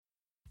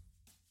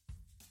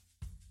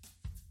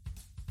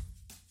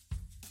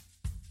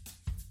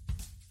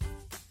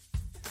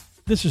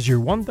This is your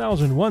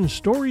 1001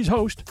 Stories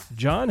host,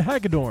 John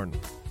Hagedorn.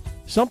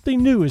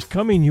 Something new is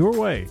coming your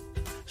way,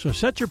 so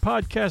set your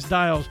podcast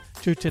dials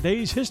to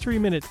Today's History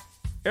Minute,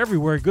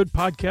 everywhere good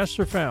podcasts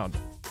are found.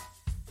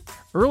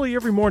 Early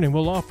every morning,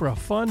 we'll offer a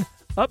fun,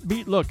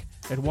 upbeat look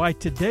at why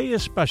today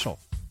is special,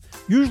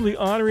 usually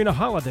honoring a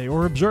holiday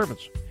or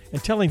observance,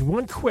 and telling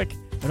one quick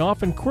and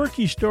often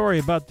quirky story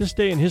about this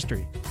day in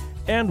history,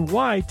 and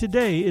why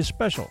today is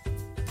special.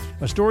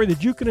 A story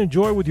that you can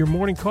enjoy with your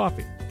morning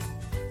coffee.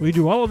 We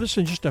do all of this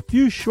in just a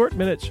few short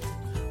minutes.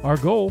 Our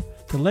goal,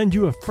 to lend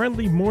you a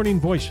friendly morning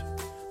voice,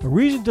 a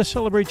reason to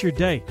celebrate your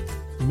day,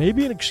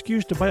 maybe an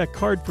excuse to buy a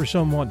card for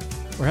someone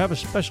or have a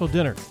special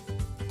dinner.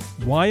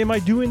 Why am I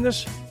doing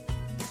this?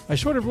 I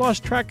sort of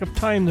lost track of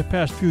time the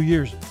past few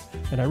years,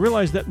 and I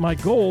realized that my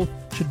goal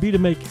should be to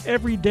make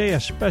every day a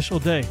special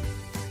day.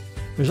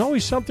 There's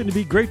always something to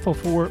be grateful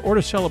for or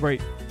to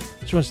celebrate,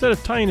 so instead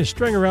of tying a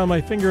string around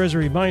my finger as a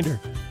reminder,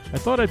 I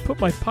thought I'd put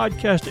my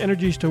podcast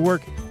energies to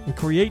work and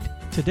create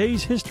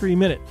Today's History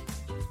Minute.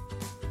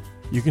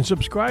 You can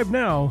subscribe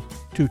now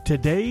to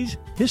Today's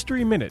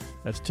History Minute.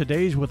 That's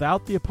today's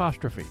without the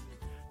apostrophe.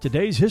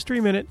 Today's History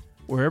Minute,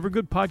 wherever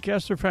good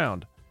podcasts are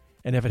found.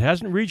 And if it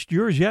hasn't reached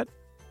yours yet,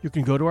 you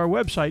can go to our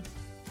website,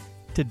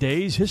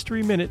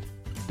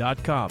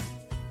 todayshistoryminute.com.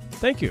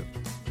 Thank you,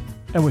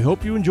 and we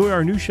hope you enjoy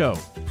our new show.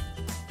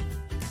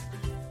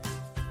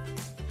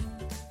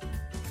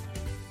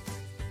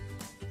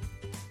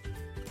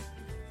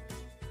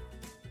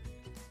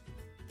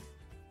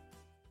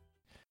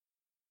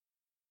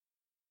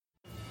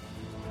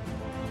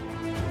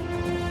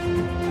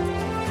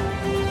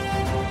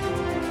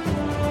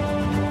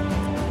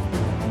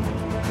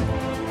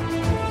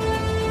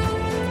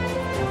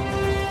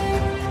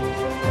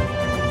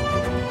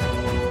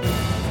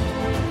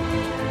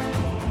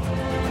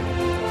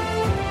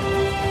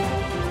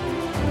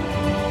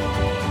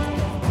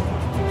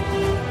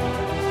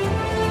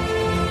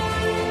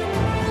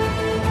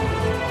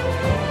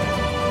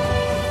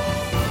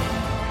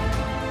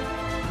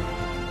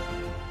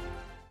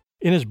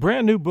 In his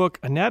brand new book,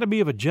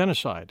 Anatomy of a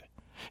Genocide,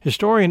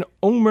 historian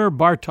Omer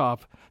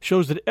Bartov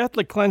shows that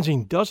ethnic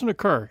cleansing doesn't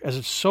occur, as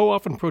it's so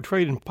often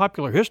portrayed in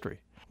popular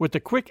history, with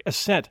the quick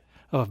ascent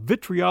of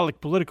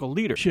vitriolic political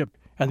leadership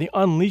and the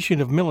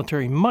unleashing of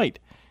military might.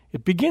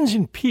 It begins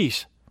in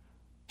peace,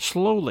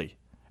 slowly,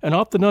 and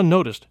often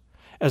unnoticed,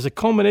 as a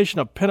culmination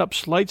of pent-up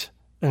slights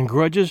and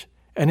grudges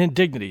and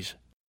indignities.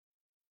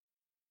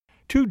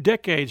 2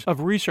 decades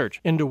of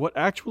research into what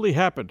actually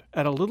happened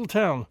at a little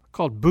town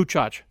called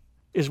Buchach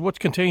is what's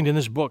contained in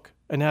this book,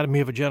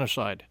 Anatomy of a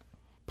Genocide,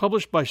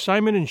 published by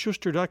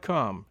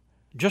SimonandSchuster.com,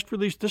 just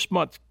released this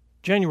month,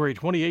 January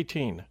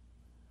 2018.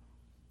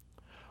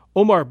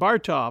 Omer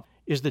Bartov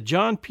is the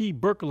John P.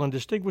 Berkelen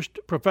Distinguished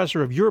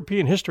Professor of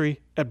European History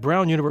at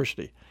Brown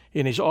University,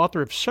 and he's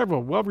author of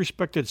several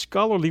well-respected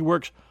scholarly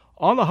works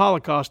on the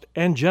Holocaust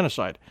and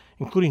genocide,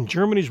 including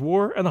Germany's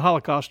War and the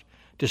Holocaust,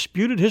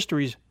 Disputed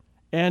Histories,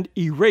 and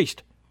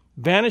Erased,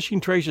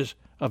 Vanishing Traces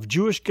of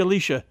Jewish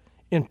Galicia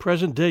in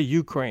present-day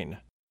Ukraine.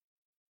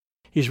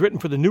 He's written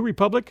for the New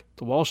Republic,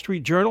 the Wall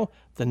Street Journal,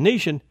 The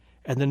Nation,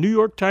 and the New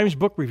York Times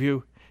Book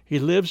Review. He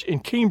lives in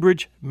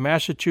Cambridge,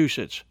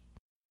 Massachusetts.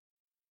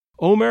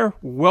 Omer,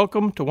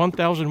 welcome to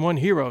 1001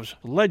 Heroes,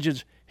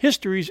 Legends,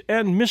 Histories,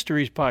 and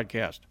Mysteries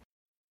podcast.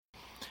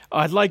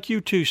 I'd like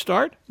you to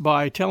start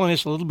by telling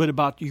us a little bit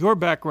about your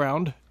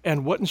background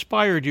and what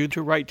inspired you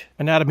to write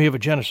Anatomy of a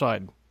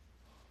Genocide.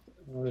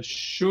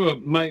 Sure.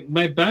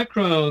 My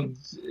background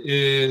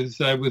is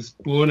I was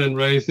born and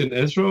raised in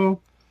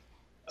Israel.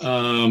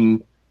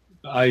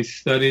 I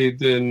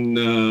studied in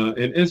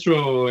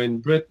Israel, in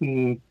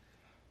Britain,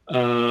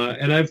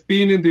 and I've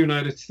been in the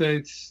United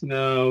States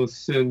now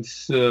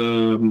since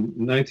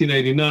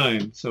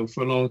 1989, so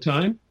for a long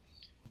time.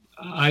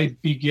 I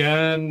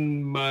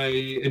began my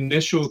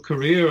initial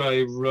career,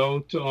 I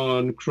wrote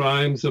on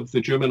crimes of the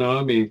German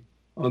army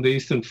on the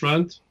Eastern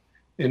Front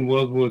in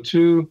World War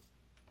II.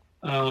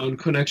 On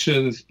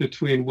connections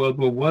between World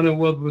War I and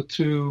World War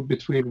II,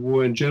 between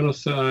war and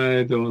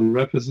genocide, on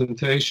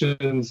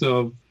representations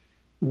of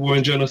war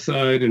and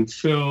genocide in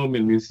film,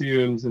 in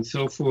museums, and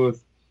so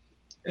forth.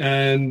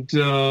 And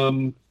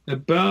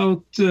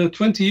about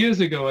 20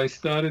 years ago, I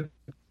started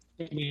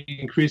becoming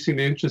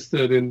increasingly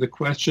interested in the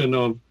question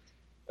of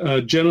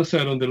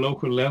genocide on the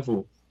local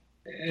level.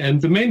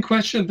 And the main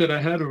question that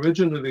I had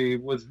originally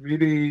was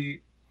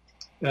really,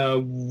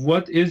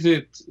 what is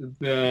it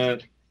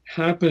that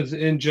happens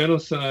in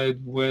genocide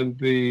when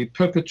the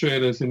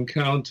perpetrators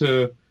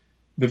encounter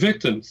the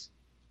victims?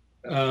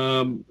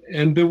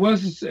 And there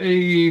was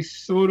a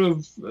sort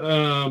of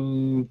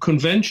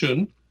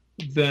convention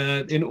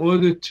that in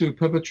order to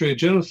perpetrate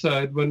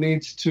genocide, one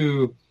needs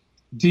to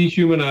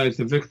dehumanize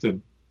the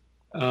victim,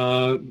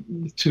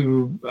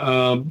 to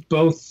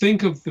both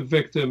think of the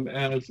victim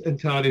as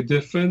entirely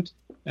different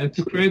and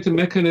to create a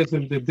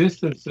mechanism that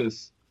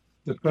distances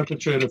the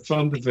perpetrator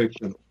from the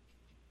victim.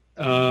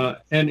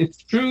 And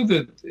it's true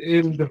that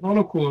in the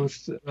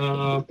Holocaust,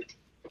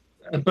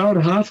 about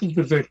half of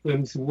the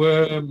victims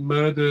were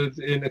murdered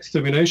in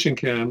extermination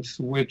camps,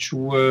 which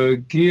were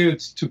geared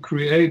to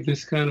create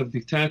this kind of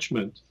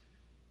detachment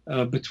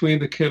between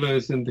the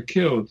killers and the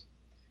killed.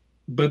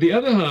 But the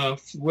other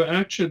half were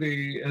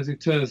actually, as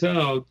it turns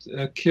out,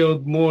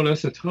 killed more or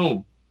less at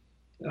home.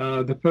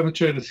 The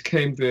perpetrators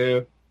came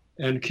there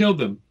and killed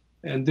them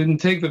and didn't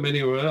take them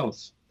anywhere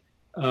else.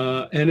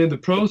 And in the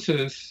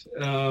process,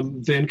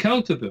 they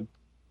encountered them.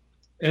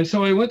 And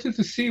so I wanted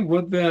to see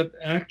what that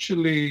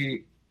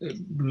actually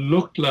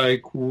looked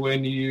like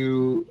when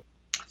you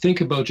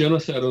think about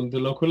genocide on the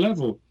local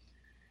level.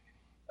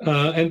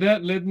 And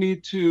that led me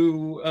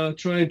to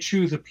try and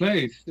choose a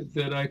place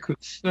that I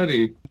could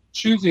study.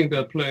 Choosing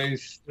that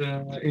place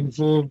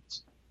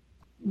involved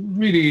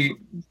really,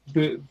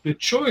 the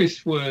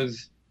choice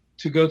was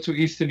to go to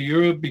Eastern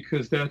Europe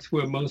because that's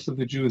where most of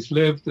the Jews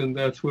lived and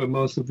that's where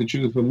most of the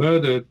Jews were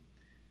murdered.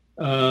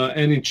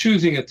 And in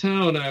choosing a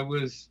town, I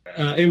was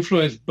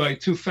influenced by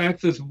two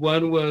factors.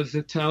 One was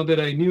a town that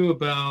I knew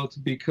about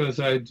because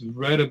I'd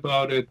read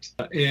about it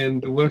in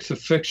the works of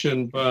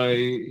fiction by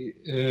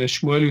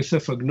Shmuel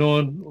Yosef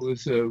Agnon, who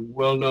was a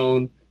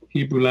well-known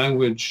Hebrew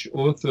language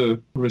author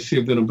who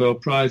received the Nobel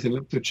Prize in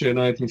Literature in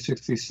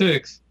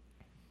 1966.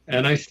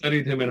 And I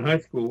studied him in high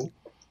school.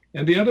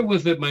 And the other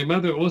was that my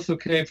mother also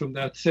came from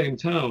that same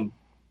town.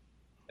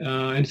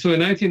 And so in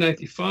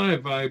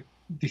 1995, I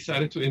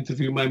decided to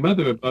interview my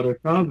mother about her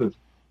childhood.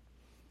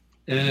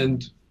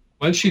 And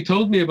when she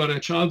told me about her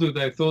childhood,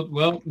 I thought,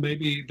 well,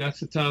 maybe that's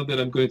the town that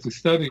I'm going to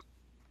study.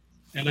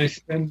 And I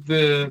spent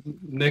the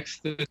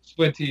next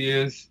 20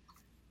 years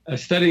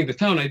studying the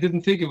town. I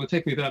didn't think it would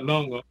take me that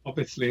long,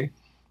 obviously.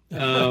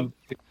 A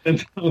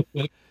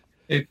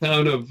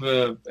town of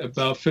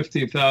about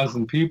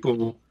 15,000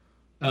 people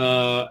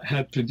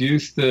had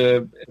produced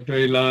a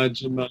very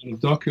large amount of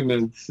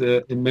documents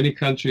in many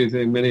countries,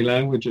 in many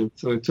languages.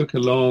 So it took a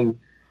long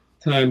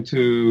time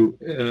to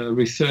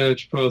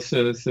research,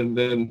 process, and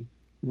then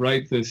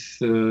write this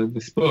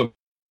book.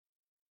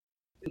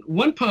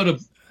 One part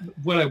of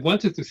what I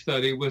wanted to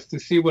study was to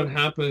see what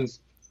happens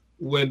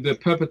when the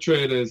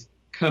perpetrators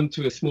come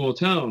to a small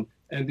town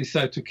and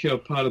decide to kill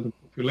part of the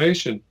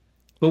population.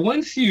 But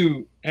once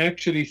you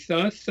actually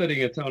start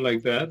studying a town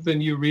like that, then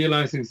you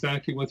realize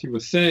exactly what you were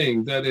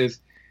saying. That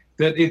is,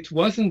 that it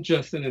wasn't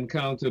just an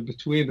encounter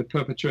between the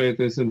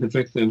perpetrators and the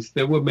victims.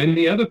 There were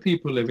many other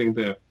people living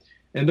there.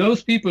 And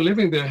those people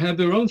living there had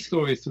their own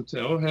stories to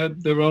tell,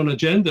 had their own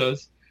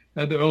agendas,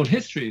 had their own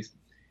histories.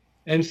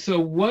 And so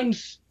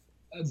once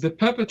the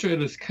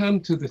perpetrators come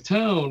to the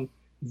town,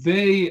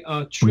 they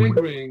are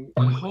triggering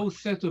a whole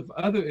set of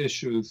other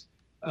issues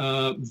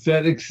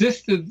that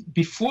existed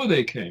before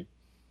they came.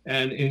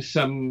 And in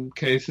some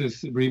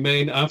cases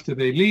remain after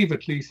they leave,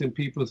 at least in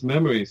people's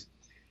memories.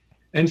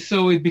 And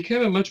so it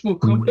became a much more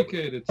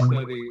complicated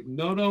study,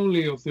 not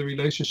only of the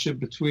relationship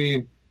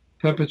between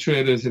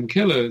perpetrators and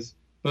killers,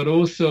 but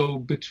also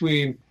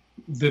between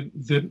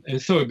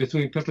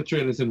between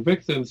perpetrators and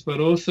victims, but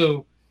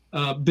also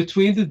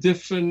between the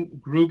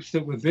different groups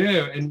that were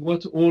there and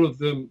what all of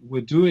them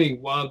were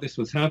doing while this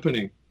was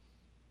happening.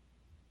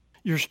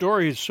 Your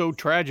story is so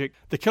tragic.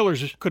 The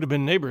killers could have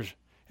been neighbors.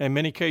 In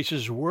many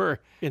cases were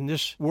in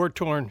this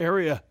war-torn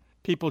area,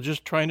 people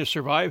just trying to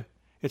survive.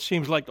 It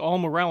seems like all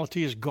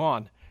morality is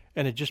gone,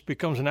 and it just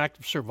becomes an act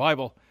of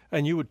survival,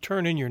 and you would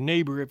turn in your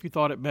neighbor if you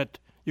thought it meant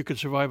you could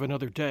survive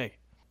another day.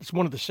 It's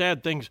one of the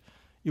sad things.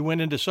 You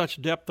went into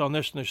such depth on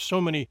this, and there's so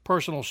many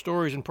personal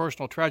stories and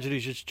personal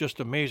tragedies. It's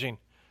just amazing.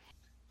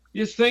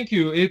 Yes, thank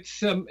you.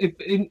 It's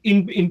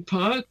in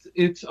part,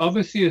 it's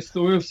obviously a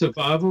story of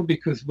survival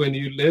because when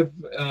you live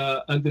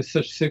under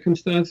such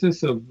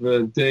circumstances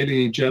of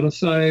daily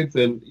genocide,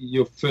 then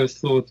your first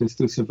thought is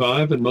to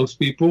survive. And most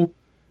people,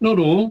 not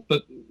all,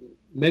 but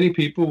many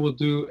people will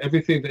do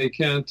everything they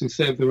can to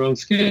save their own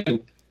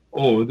skin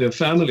or their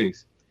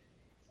families.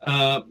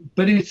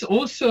 But it's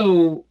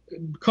also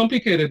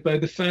complicated by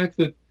the fact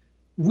that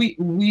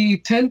we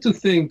tend to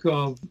think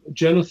of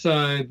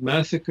genocide,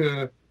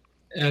 massacre,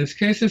 as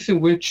cases in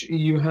which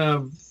you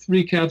have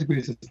three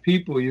categories of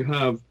people. You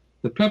have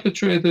the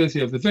perpetrators,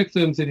 you have the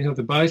victims, and you have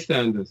the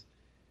bystanders.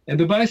 And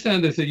the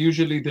bystanders are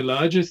usually the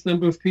largest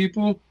number of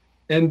people,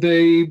 and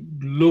they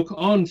look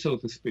on, so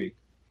to speak.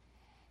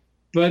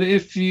 But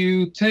if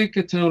you take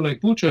a town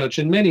like Buchach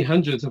and many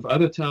hundreds of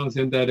other towns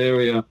in that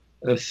area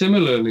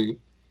similarly,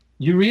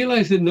 you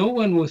realize that no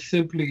one was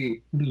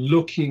simply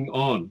looking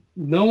on.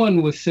 No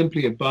one was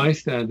simply a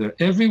bystander.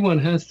 Everyone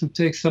has to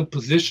take some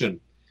position.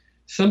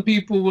 Some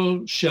people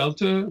will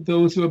shelter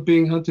those who are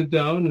being hunted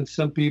down, and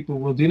some people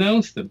will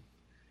denounce them.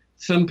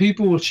 Some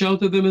people will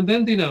shelter them and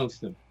then denounce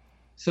them.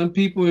 Some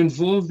people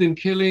involved in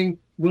killing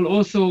will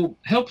also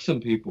help some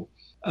people.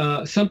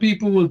 Some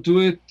people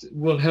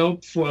will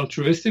help for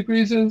altruistic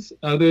reasons.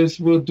 Others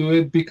will do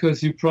it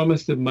because you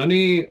promised them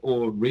money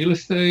or real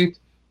estate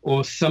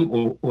or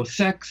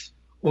sex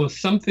or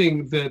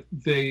something that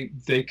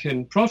they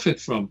can profit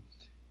from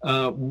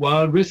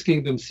while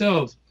risking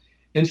themselves.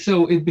 And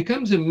so it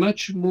becomes a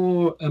much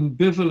more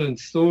ambivalent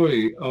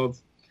story of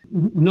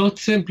not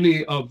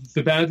simply of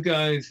the bad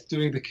guys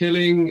doing the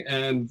killing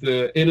and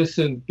the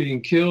innocent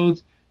being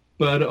killed,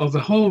 but of a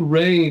whole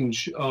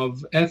range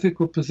of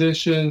ethical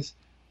positions,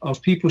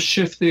 of people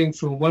shifting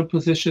from one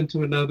position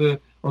to another,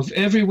 of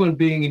everyone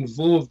being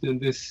involved in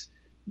this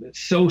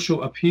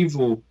social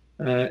upheaval,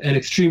 an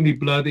extremely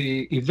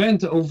bloody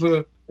event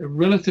over a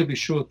relatively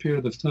short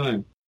period of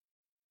time.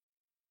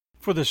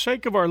 For the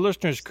sake of our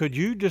listeners, could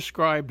you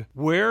describe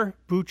where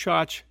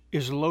Buchach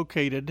is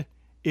located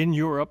in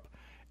Europe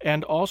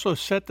and also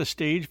set the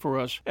stage for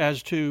us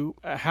as to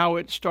how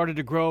it started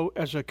to grow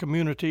as a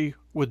community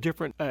with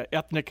different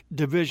ethnic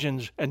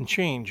divisions and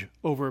change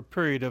over a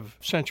period of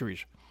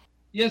centuries?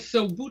 Yes,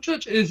 so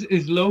Buchach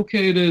is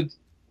located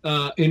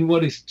in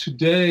what is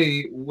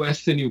today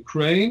Western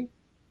Ukraine.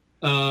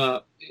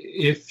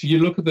 If you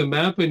look at the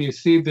map and you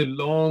see the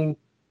long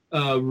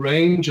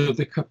range of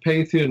the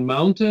Carpathian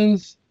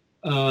Mountains,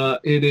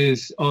 it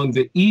is on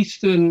the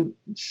eastern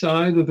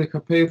side of the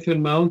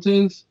Carpathian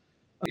Mountains.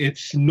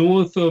 It's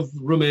north of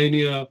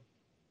Romania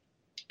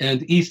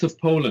and east of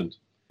Poland,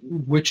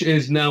 which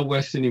is now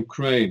Western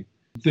Ukraine.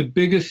 The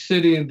biggest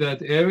city in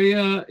that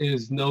area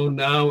is known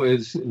now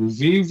as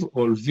Lviv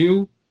or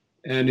Lviv,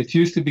 and it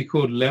used to be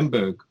called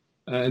Lemberg,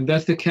 and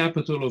that's the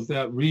capital of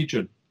that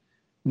region.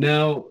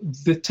 Now,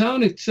 the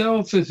town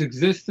itself has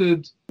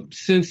existed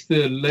since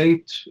the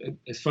late,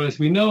 as far as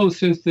we know,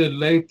 since the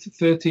late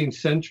 13th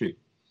century.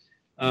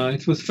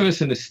 It was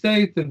first an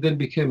estate and then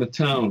became a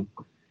town.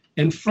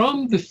 And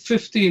from the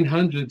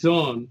 1500s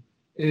on,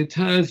 it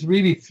has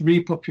really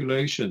three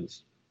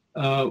populations.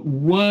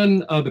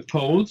 One are the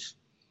Poles,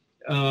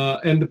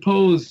 and the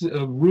Poles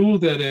rule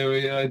that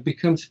area. It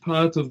becomes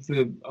part of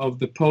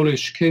the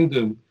Polish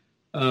kingdom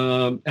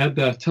at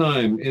that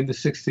time in the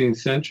 16th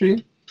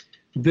century.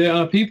 There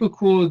are people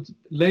called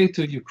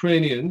later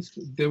Ukrainians.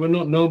 They were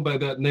not known by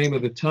that name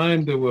at the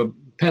time. They were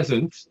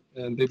peasants,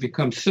 and they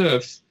become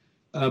serfs,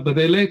 but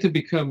they later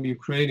become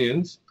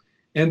Ukrainians,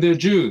 and they're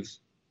Jews.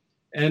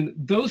 And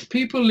those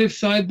people live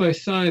side by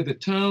side. The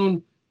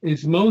town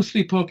is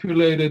mostly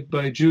populated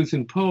by Jews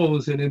and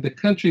Poles, and in the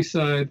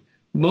countryside,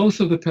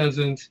 most of the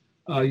peasants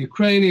are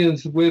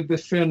Ukrainians with a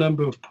fair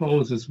number of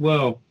Poles as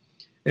well.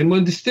 And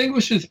one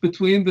distinguishes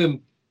between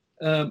them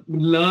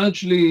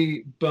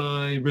largely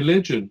by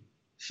religion.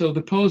 So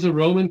the Poles are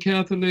Roman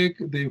Catholic,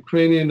 the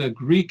Ukrainian are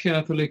Greek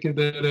Catholic in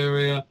that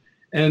area,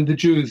 and the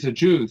Jews are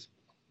Jews.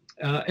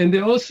 And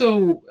they're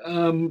also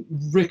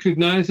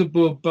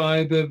recognizable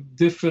by the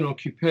different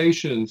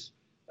occupations,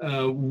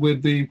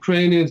 with the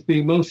Ukrainians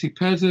being mostly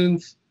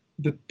peasants,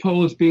 the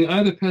Poles being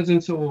either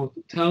peasants or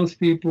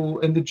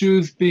townspeople, and the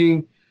Jews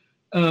being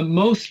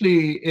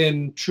mostly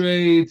in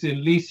trades,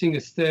 in leasing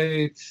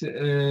estates,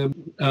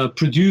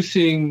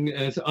 producing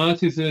as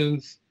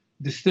artisans,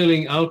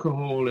 distilling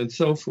alcohol, and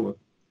so forth.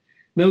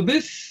 Now,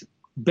 this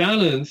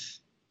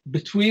balance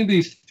between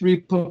these three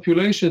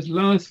populations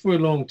lasts for a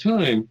long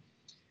time.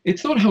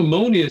 It's not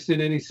harmonious in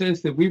any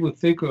sense that we would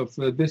think of.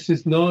 This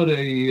is not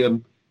a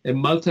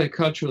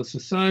multicultural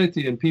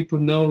society, and people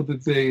know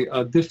that they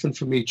are different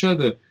from each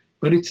other,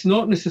 but it's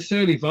not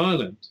necessarily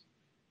violent.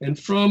 And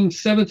from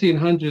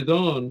 1700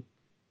 on,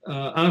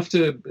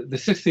 after the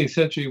 16th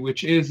century,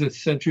 which is a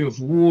century of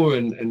war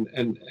and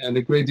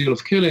a great deal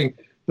of killing,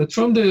 but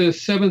from the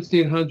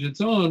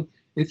 1700s on,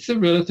 it's a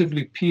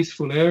relatively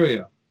peaceful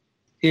area.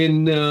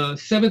 In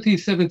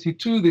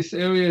 1772, this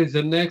area is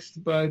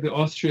annexed by the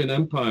Austrian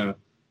Empire,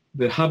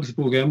 the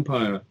Habsburg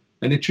Empire,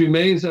 and it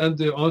remains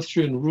under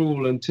Austrian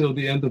rule until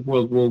the end of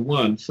World War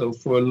I, so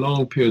for a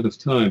long period of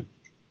time.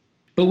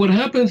 But what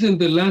happens in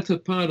the latter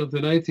part of the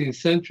 19th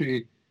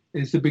century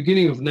is the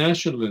beginning of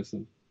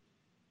nationalism.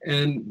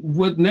 And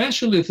what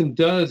nationalism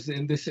does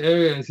in this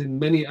area, as in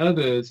many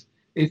others,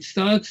 it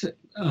starts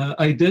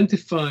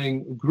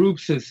identifying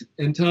groups as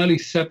entirely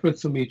separate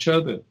from each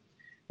other.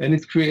 And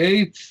it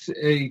creates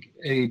an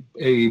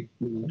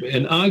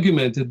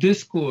argument, a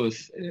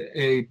discourse,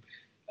 a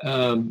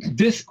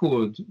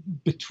discord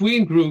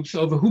between groups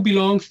over who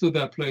belongs to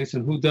that place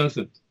and who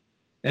doesn't.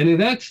 And in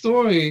that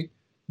story,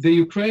 the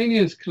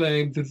Ukrainians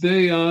claim that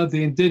they are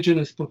the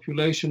indigenous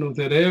population of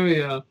that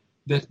area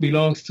that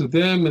belongs to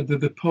them, and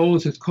that the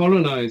Poles had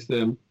colonized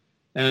them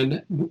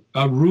and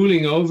are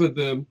ruling over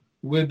them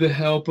with the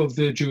help of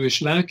their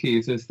Jewish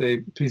lackeys as they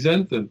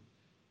present them.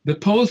 The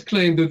Poles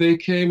claim that they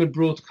came and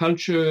brought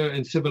culture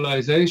and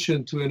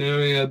civilization to an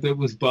area that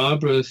was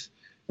barbarous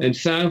and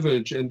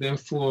savage, and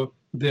therefore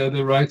they're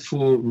the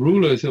rightful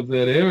rulers of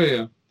that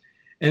area.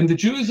 And the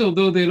Jews,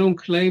 although they don't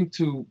claim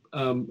to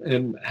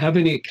have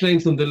any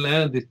claims on the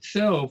land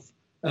itself,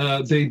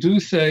 they do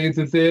say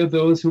that they're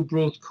those who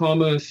brought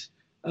commerce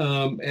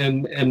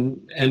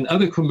and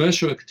other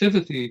commercial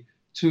activity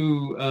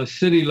to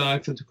city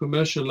life and to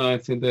commercial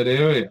life in that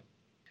area.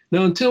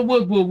 Now, until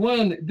World War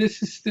I,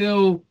 this is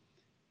still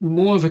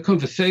more of a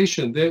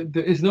conversation.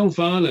 There is no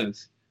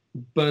violence,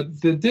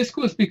 but the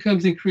discourse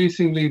becomes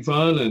increasingly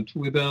violent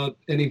without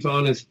any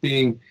violence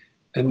being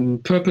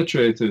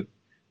perpetrated.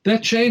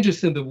 That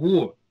changes in the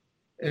war.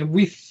 And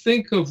we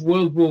think of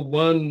World War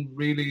I,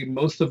 really,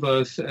 most of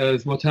us,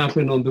 as what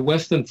happened on the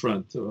Western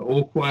Front,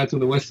 all quiet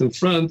on the Western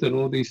Front and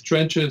all these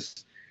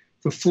trenches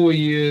for 4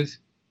 years.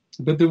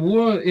 But the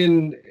war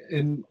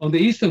on the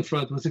Eastern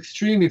Front was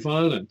extremely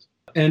violent.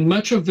 And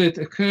much of it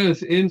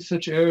occurs in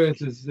such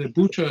areas as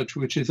Buchach,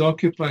 which is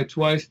occupied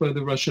twice by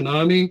the Russian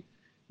army.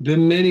 There are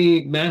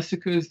many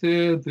massacres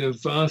there. There are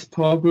vast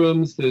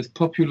pogroms. There's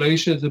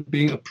populations that are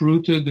being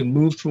uprooted and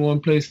moved from one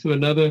place to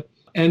another.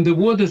 And the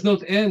war does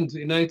not end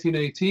in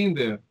 1918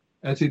 there,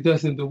 as it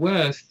does in the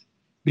West,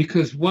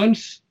 because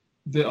once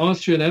the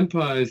Austrian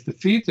Empire is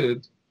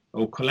defeated,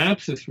 or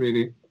collapses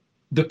really,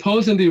 the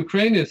Poles and the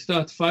Ukrainians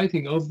start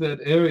fighting over that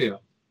area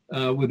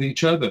with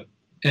each other.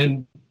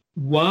 And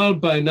while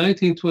by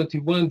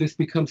 1921 this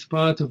becomes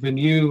part of a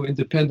new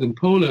independent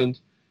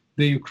Poland,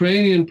 the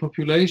Ukrainian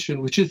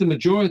population, which is the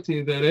majority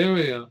in that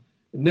area,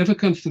 never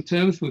comes to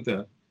terms with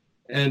that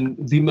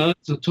and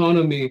demands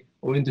autonomy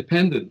or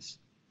independence.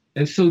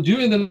 And so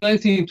during the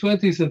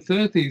 1920s and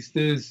 30s,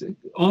 there's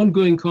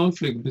ongoing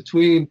conflict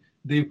between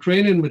the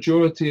Ukrainian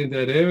majority in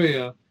that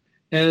area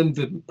and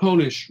the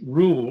Polish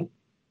rule.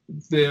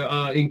 There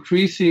are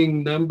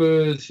increasing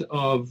numbers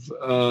of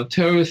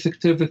terrorist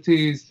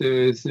activities.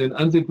 There's an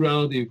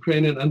underground, the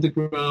Ukrainian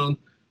underground,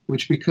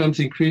 which becomes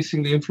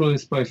increasingly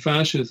influenced by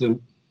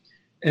fascism.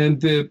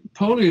 And the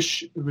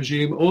Polish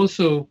regime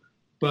also,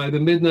 by the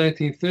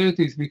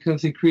mid-1930s,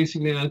 becomes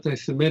increasingly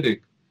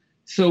anti-Semitic.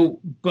 So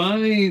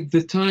by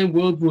the time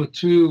World War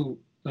II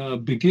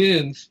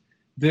begins,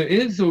 there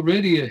is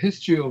already a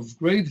history of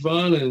great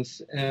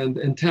violence and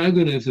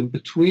antagonism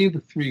between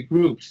the three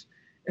groups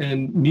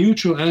and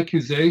mutual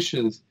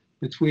accusations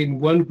between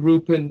one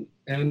group and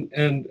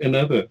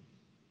another.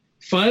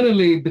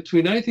 Finally,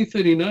 between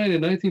 1939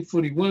 and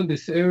 1941,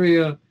 this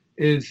area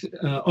is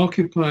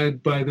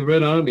occupied by the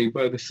Red Army,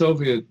 by the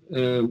Soviet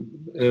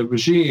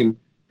regime.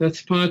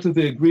 That's part of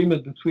the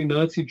agreement between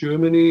Nazi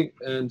Germany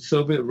and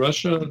Soviet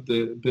Russia,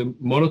 the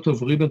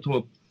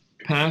Molotov-Ribbentrop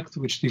Pact,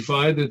 which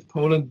divided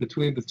Poland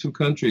between the two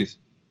countries.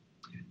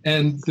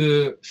 And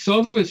the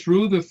Soviets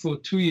rule there for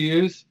 2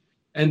 years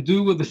and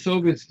do what the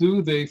Soviets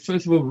do. They,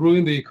 first of all,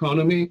 ruin the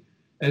economy.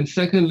 And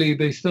secondly,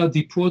 they start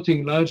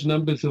deporting large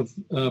numbers of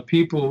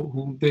people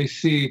whom they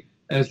see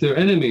as their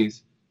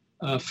enemies.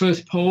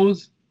 First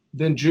Poles,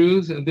 then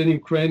Jews, and then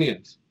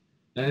Ukrainians.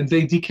 And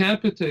they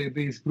decapitate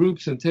these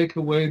groups and take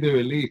away their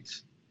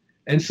elites.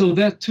 And so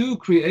that too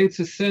creates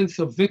a sense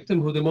of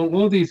victimhood among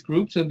all these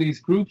groups, and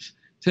these groups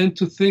tend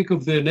to think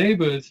of their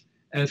neighbors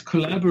as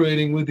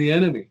collaborating with the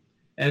enemy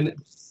and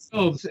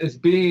themselves as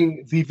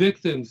being the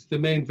victims, the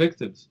main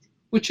victims,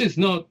 which is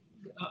not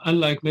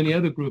unlike many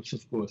other groups,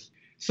 of course.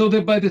 So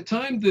that by the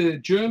time the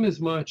Germans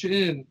march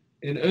in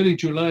early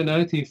July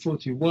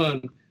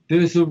 1941, there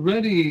is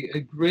already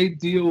a great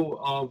deal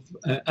of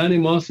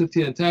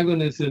animosity,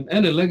 antagonism,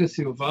 and a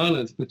legacy of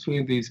violence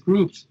between these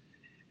groups.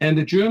 And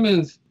the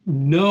Germans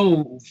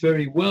know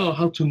very well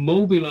how to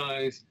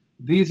mobilize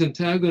these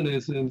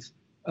antagonisms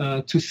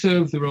to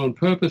serve their own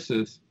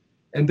purposes.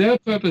 And their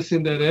purpose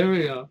in that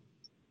area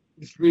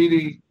is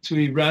really to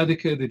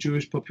eradicate the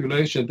Jewish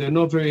population. They're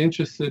not very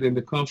interested in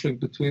the conflict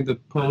between the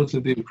Poles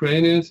and the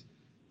Ukrainians.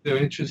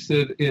 They're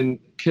interested in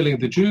killing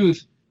the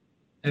Jews.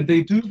 And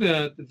they do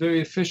that very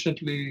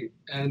efficiently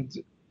and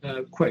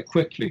quite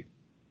quickly.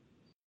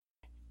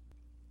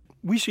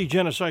 We see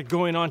genocide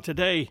going on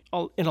today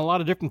in a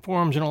lot of different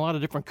forms in a lot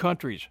of different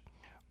countries.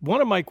 One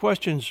of my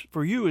questions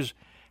for you is,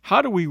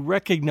 how do we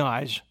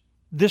recognize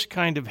this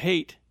kind of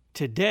hate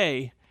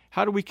today?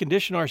 How do we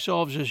condition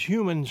ourselves as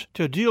humans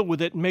to deal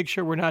with it and make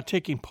sure we're not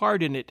taking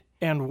part in it?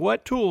 And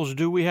what tools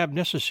do we have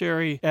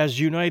necessary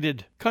as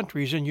united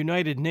countries and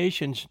united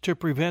nations to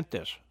prevent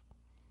this?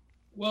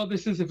 Well,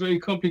 this is a very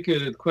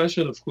complicated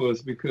question, of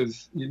course,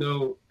 because,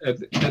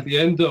 at the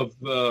end of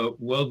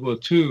World War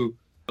II,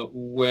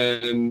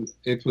 when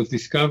it was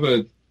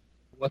discovered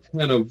what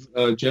kind of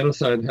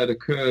genocide had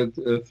occurred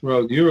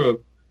throughout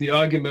Europe, the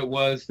argument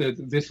was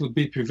that this would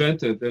be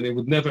prevented and it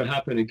would never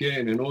happen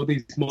again. And all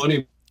these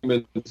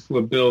monuments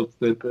were built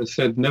that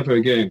said never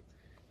again.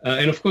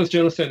 And of course,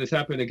 genocide has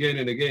happened again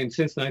and again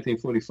since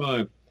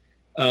 1945.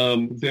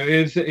 There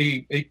is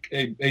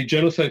a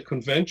genocide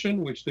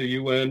convention which the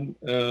UN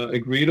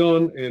agreed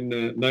on in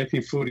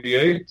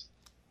 1948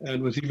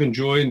 and was even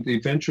joined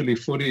eventually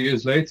 40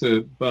 years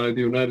later by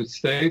the United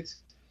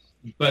States.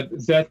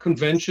 But that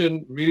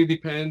convention really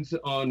depends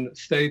on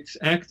states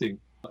acting.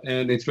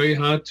 And it's very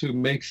hard to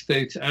make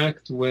states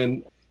act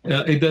when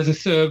it doesn't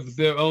serve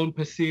their own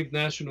perceived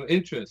national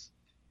interests.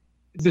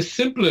 The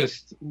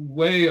simplest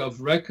way of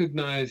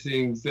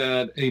recognizing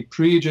that a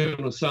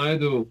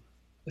pre-genocidal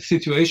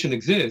situation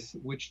exists,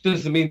 which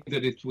doesn't mean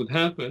that it would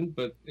happen,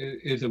 but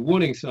is a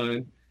warning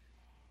sign,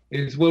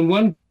 is when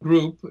one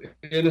group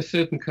in a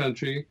certain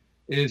country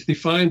is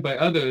defined by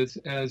others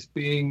as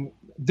being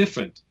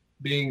different,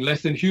 being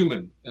less than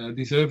human,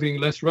 deserving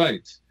less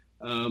rights,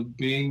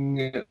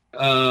 being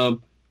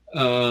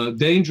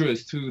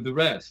dangerous to the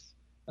rest.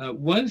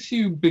 Once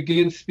you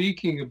begin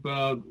speaking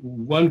about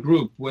one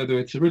group, whether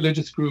it's a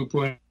religious group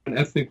or an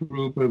ethnic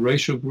group, a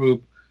racial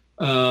group,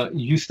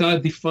 you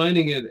start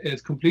defining it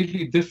as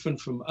completely different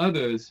from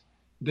others,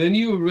 then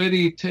you're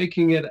already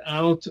taking it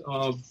out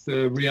of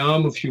the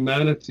realm of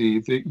humanity,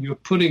 that you're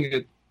putting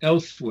it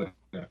elsewhere.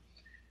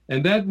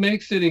 And that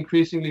makes it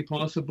increasingly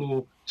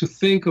possible to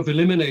think of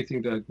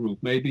eliminating that group,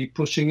 maybe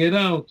pushing it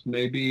out,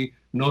 maybe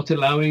not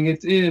allowing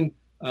it in,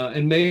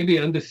 and maybe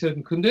under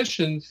certain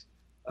conditions,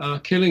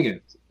 killing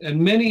it. And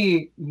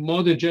many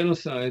modern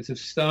genocides have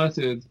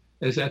started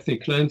as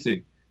ethnic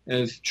cleansing,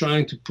 as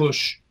trying to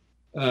push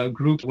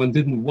groups one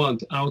didn't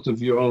want out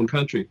of your own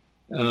country.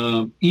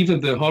 Even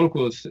the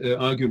Holocaust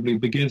arguably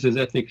begins as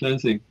ethnic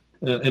cleansing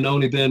and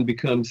only then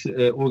becomes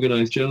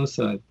organized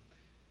genocide.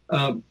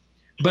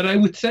 But I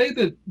would say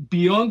that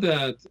beyond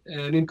that,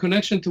 and in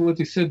connection to what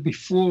you said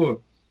before,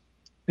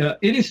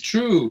 it is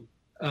true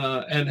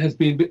and has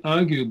been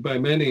argued by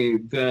many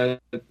that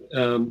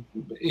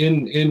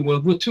in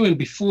World War II and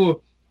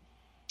before,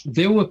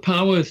 there were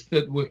powers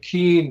that were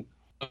keen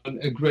on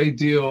a great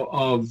deal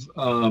of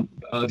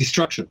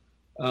destruction.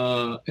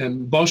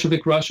 And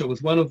Bolshevik Russia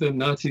was one of them,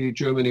 Nazi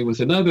Germany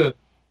was another.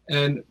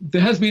 And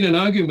there has been an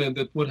argument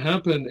that what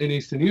happened in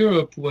Eastern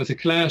Europe was a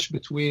clash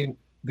between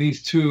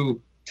these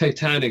two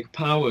titanic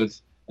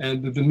powers,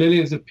 and the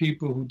millions of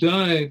people who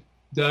died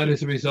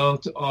as a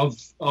result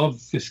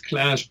of this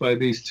clash by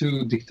these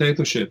two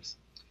dictatorships.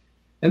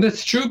 And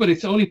that's true, but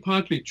it's only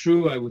partly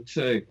true, I would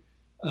say,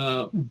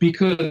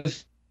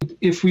 because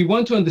if we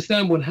want to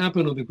understand what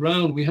happened on the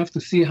ground, we have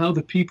to see how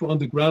the people on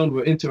the ground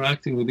were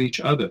interacting with each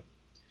other.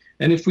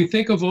 And if we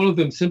think of all of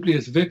them simply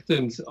as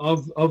victims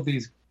of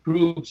these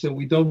groups, then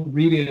we don't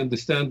really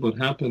understand what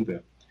happened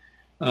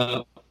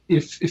there.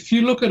 If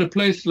you look at a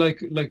place like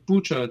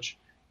Buchach,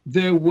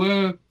 there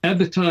were, at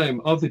the time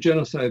of the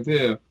genocide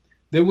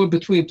there were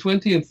between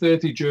 20 and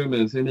 30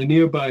 Germans in a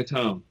nearby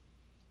town.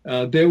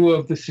 They were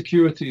of the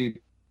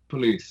security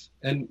police,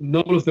 and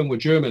not all of them were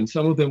German.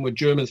 Some of them were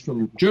Germans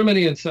from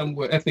Germany, and some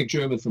were ethnic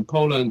Germans from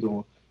Poland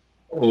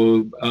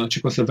or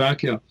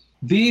Czechoslovakia.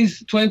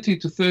 These 20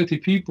 to 30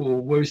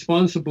 people were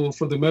responsible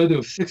for the murder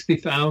of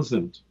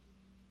 60,000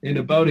 in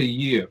about a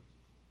year.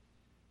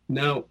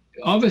 Now,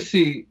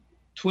 obviously,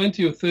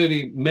 20 or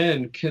 30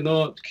 men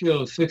cannot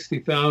kill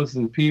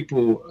 60,000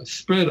 people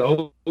spread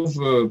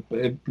over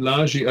a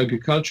largely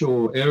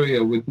agricultural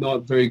area with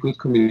not very good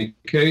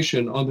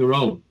communication on their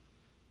own.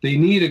 They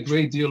need a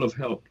great deal of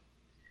help.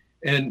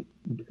 And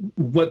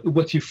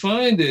what you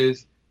find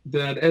is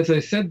that, as I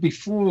said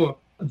before,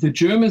 the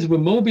Germans were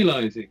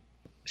mobilizing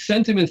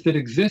sentiments that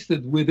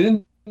existed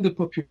within the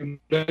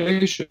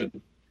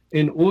population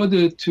in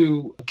order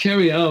to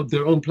carry out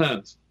their own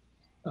plans.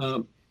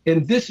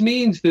 And this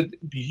means that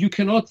you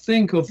cannot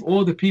think of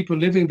all the people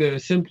living there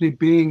as simply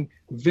being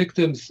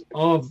victims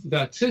of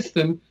that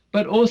system,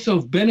 but also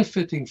of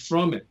benefiting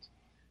from it.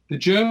 The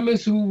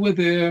Germans who were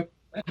there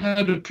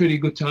had a pretty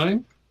good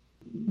time.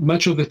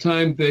 Much of the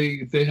time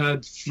they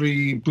had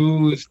free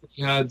booze,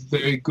 they had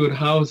very good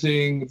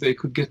housing, they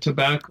could get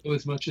tobacco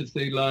as much as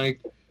they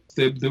liked.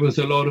 There was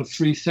a lot of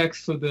free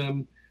sex for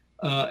them.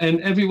 And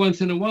every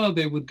once in a while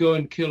they would go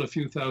and kill a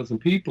few thousand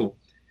people.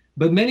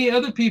 But many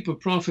other people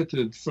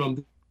profited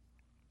from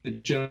the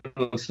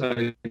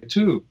genocide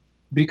too,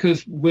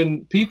 because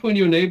when people in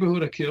your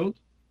neighborhood are killed,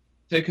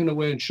 taken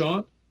away and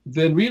shot,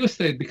 then real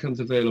estate becomes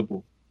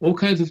available. All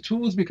kinds of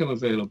tools become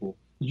available.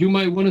 You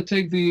might want to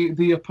take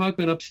the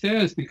apartment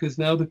upstairs because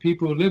now the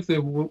people who live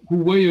there, who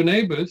were your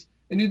neighbors,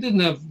 and you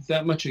didn't have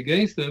that much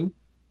against them,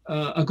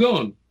 are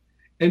gone.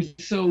 And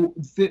so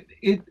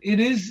it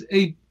is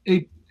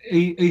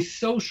a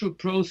social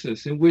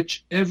process in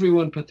which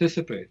everyone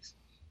participates.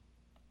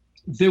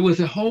 There was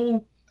a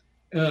whole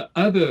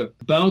other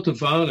bout of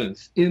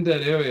violence in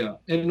that area,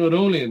 and not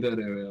only in that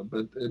area,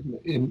 but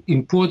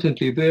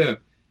importantly there,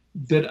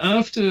 that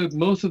after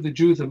most of the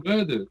Jews are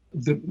murdered,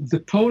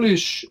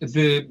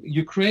 the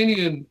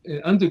Ukrainian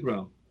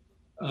underground,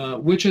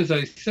 which, as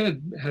I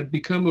said, had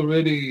become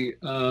already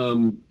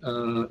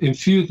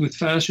infused with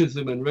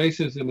fascism and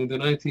racism in the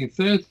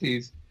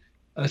 1930s,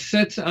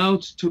 sets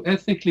out to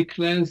ethnically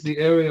cleanse the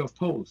area of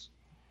Poles.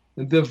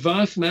 And there are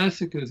vast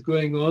massacres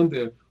going on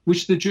there,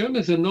 which the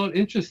Germans are not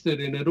interested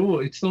in at all.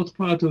 It's not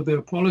part of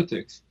their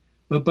politics.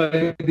 But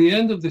by the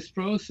end of this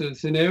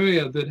process, an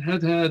area that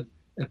had had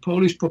a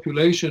Polish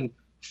population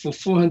for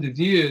 400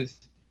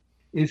 years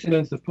is in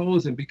the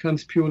Poles and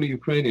becomes purely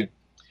Ukrainian.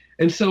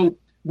 And so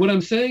what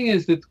I'm saying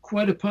is that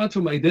quite apart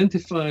from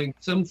identifying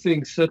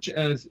something such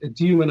as a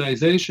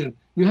dehumanization,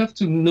 you have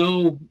to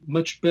know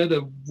much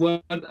better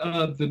what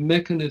are the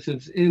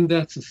mechanisms in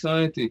that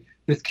society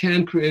that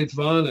can create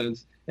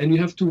violence. And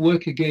you have to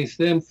work against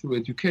them through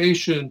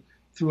education,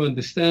 through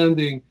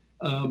understanding,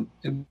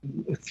 and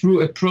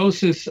through a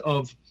process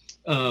of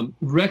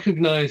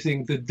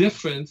recognizing the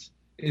difference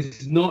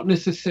is not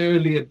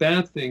necessarily a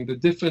bad thing. The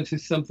difference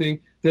is something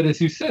that, as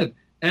you said,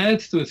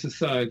 adds to a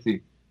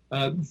society.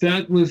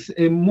 That was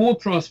a more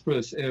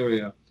prosperous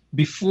area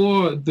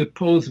before the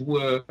Poles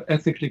were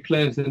ethnically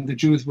cleansed and the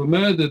Jews were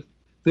murdered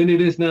than it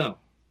is now.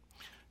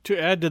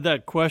 To add to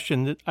that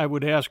question, I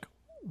would ask,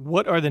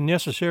 what are the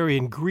necessary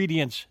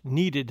ingredients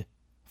needed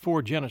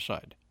for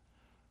genocide?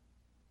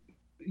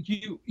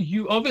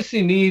 You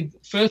obviously need,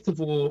 first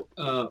of all,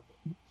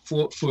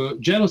 for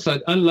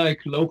genocide,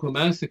 unlike local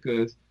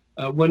massacres,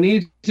 one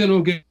needs an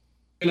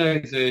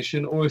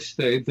organization or a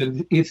state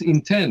that is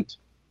intent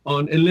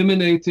on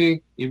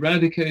eliminating,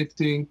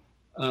 eradicating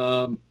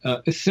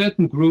a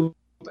certain group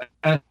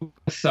as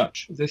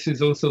such. This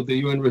is also the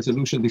UN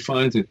resolution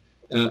defines it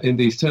in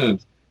these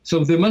terms.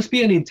 So there must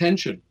be an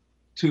intention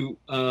to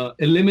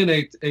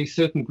eliminate a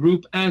certain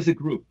group as a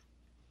group.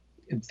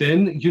 And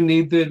then you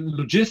need the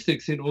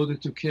logistics in order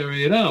to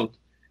carry it out.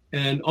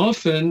 And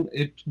often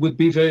it would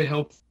be very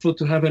helpful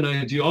to have an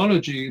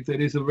ideology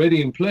that is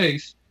already in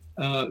place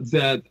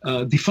that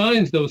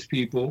defines those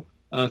people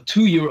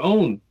to your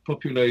own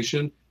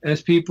population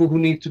as people who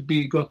need to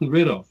be gotten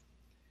rid of.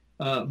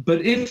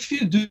 But if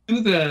you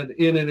do that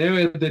in an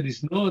area that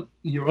is not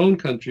your own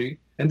country,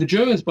 and the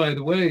Germans, by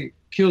the way,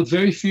 killed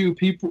very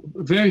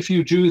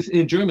few Jews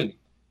in Germany.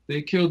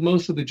 They killed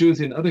most of the Jews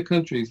in other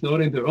countries,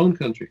 not in their own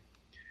country.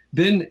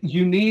 Then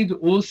you need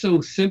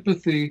also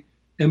sympathy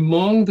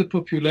among the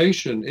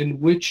population in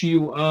which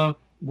you are,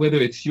 whether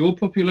it's your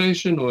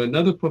population or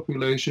another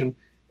population,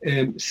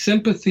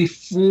 sympathy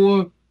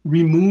for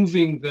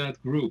removing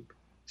that group.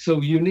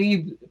 So you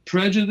need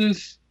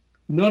prejudice,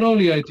 not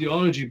only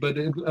ideology, but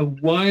a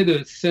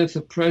wider sense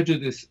of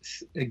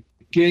prejudice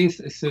against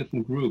a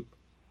certain group.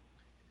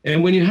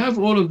 And when you have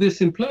all of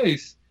this in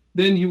place,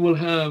 then you will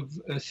have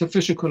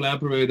sufficient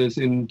collaborators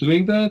in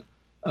doing that.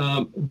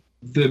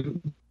 The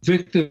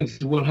victims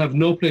will have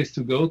no place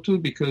to go to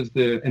because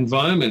the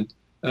environment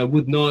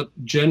would not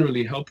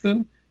generally help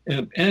them.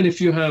 And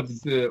if you have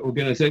the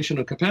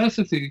organizational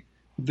capacity,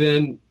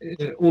 then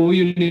all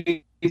you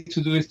need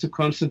to do is to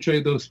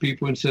concentrate those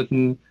people in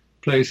certain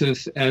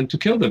places and to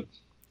kill them.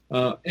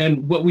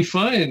 And what we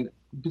find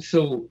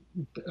so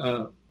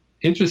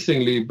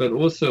interestingly, but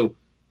also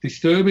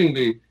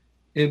disturbingly,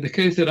 in the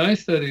case that I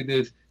studied,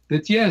 is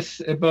that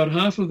yes, about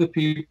half of the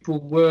people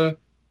were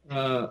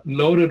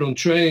loaded on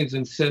trains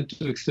and sent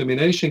to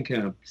extermination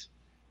camps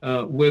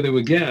where they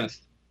were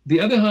gassed. The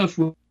other half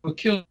were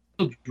killed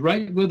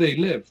right where they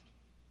lived.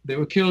 They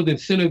were killed in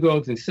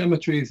synagogues, in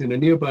cemeteries, in a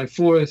nearby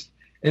forest,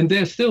 and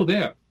they're still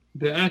there.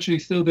 They're actually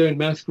still there in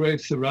mass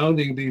graves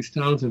surrounding these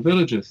towns and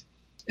villages.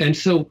 And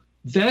so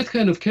that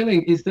kind of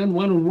killing is done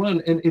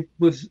one-on-one, and it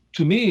was,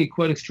 to me,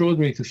 quite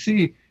extraordinary to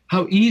see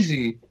how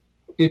easy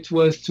it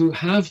was to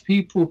have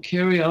people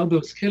carry out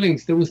those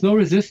killings. There was no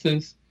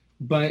resistance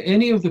by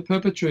any of the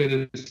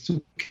perpetrators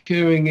to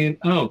carrying it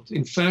out.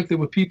 In fact, there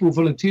were people who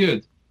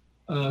volunteered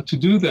to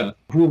do that,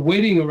 who were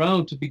waiting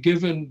around to be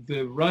given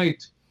the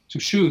right to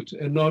shoot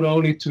and not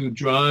only to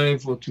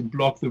drive or to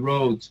block the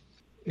roads.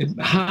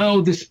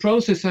 How this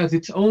process has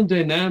its own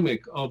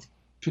dynamic of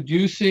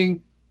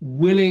producing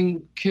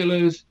willing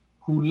killers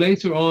who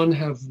later on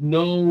have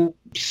no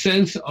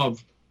sense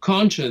of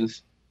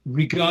conscience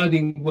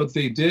regarding what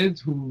they did,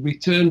 who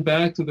return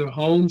back to their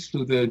homes,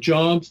 to their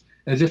jobs,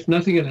 as if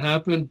nothing had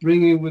happened,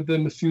 bringing with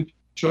them a few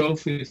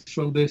trophies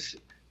from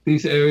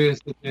these areas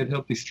that they had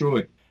helped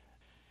destroy.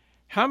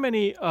 How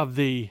many of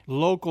the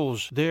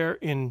locals there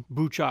in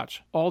Buchach,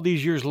 all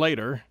these years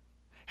later,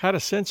 had a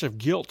sense of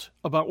guilt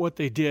about what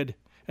they did,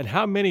 and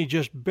how many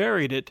just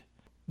buried it,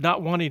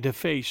 not wanting to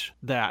face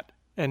that,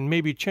 and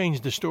maybe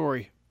changed the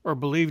story or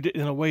believed it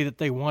in a way that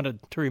they wanted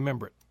to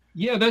remember it?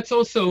 Yeah, that's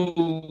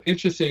also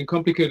interesting,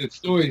 complicated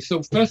story.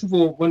 So first of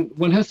all,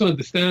 one has to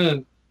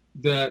understand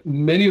that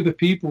many of the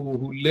people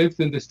who lived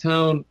in this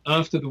town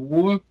after the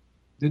war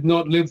did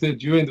not live there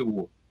during the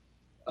war.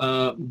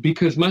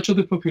 Because much of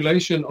the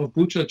population of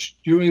Buchach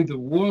during the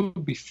war,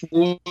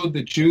 before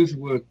the Jews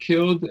were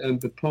killed and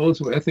the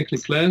Poles were ethnically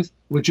cleansed,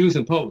 were Jews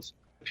and Poles.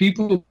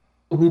 People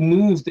who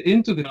moved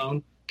into the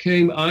town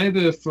came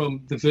either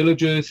from the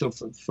villages or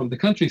from the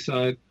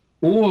countryside,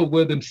 or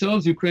were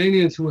themselves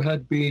Ukrainians who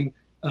had been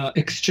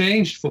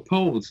exchanged for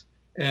Poles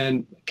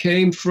and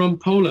came from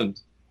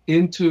Poland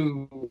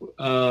into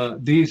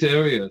these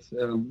areas.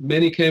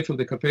 Many came from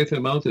the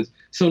Carpathian Mountains.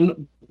 So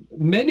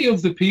many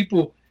of the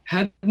people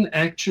hadn't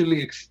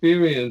actually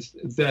experienced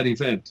that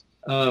event.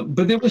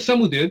 But there were some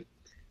who did,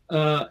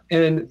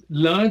 and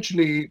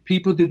largely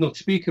people did not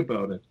speak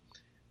about it.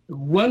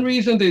 One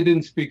reason they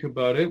didn't speak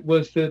about it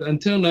was that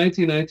until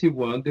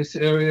 1991, this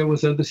area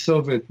was under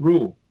Soviet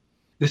rule.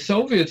 The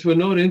Soviets were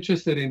not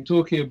interested in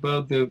talking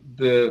about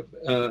the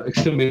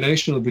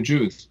extermination of the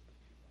Jews.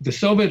 The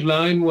Soviet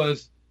line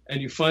was,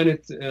 and you find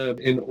it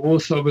in all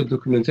Soviet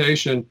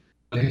documentation,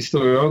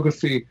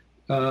 historiography,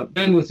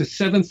 then was that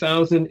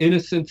 7,000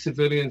 innocent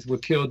civilians were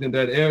killed in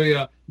that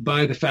area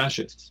by the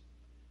fascists.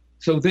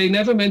 So they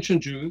never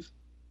mentioned Jews.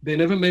 They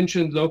never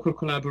mentioned local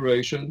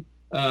collaboration.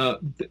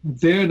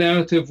 Their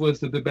narrative was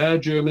that the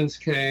bad Germans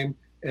came,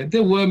 and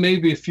there were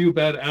maybe a few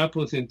bad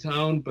apples in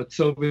town, but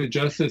Soviet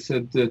justice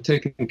had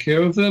taken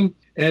care of them.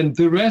 And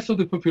the rest of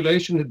the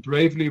population had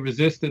bravely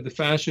resisted the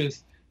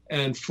fascists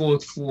and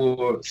fought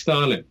for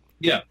Stalin.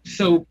 Yeah,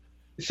 so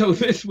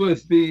this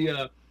was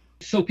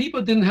so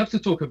people didn't have to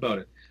talk about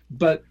it.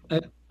 But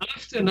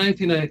after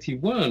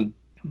 1991,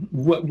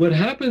 what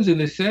happens in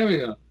this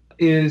area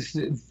is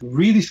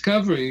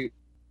rediscovery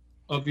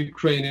of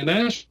Ukrainian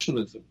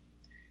nationalism.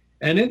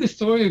 And in the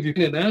story of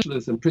Ukrainian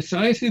nationalism,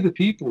 precisely the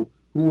people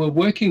who were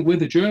working with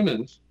the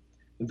Germans,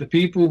 the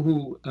people who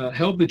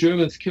helped the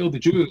Germans kill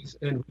the Jews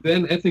and who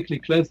then ethnically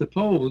cleansed the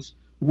Poles,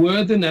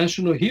 were the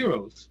national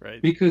heroes,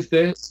 right, because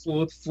they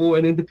fought for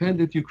an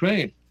independent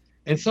Ukraine.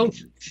 And so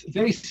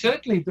they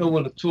certainly don't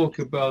want to talk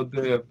about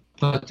their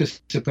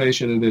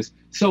participation in this.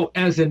 So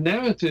as a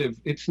narrative,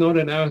 it's not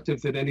a narrative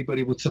that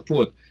anybody would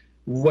support.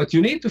 What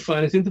you need to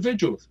find is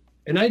individuals.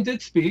 And I did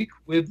speak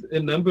with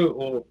a number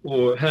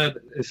or had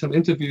some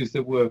interviews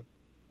that were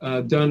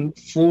done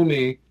for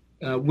me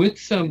with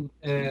some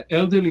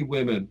elderly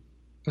women,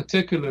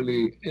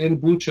 particularly in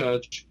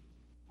Buchach,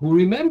 who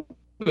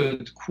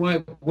remembered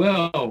quite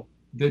well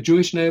their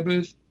Jewish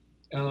neighbors,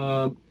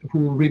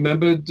 who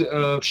remembered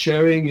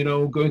sharing,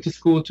 going to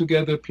school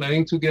together,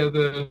 playing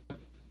together,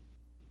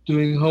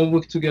 doing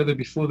homework together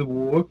before the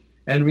war,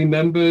 and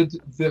remembered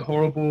the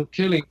horrible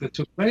killing that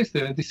took place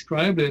there and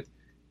described it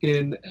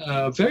in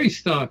very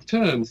stark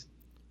terms.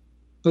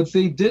 But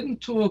they didn't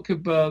talk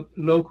about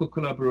local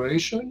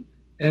collaboration,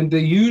 and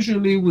they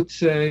usually would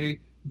say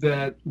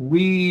that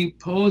we,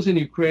 Poles and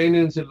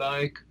Ukrainians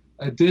alike,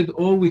 did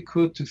all we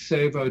could to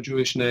save our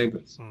Jewish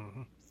neighbors.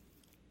 Mm-hmm.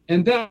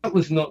 And that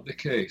was not the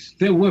case.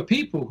 There were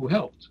people who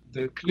helped.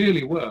 There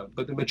clearly were,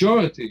 but the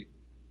majority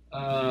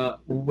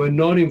were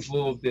not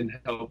involved in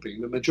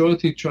helping. The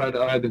majority tried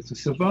either to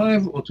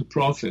survive or to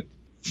profit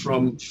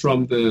from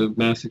the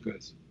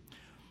massacres.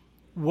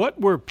 What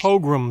were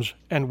pogroms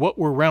and what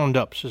were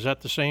roundups? Is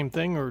that the same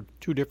thing, or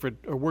two different,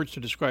 or words to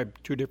describe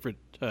two different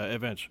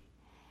events?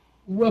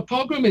 Well,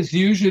 pogrom is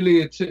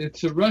usually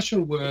it's a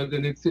Russian word,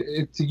 and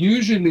it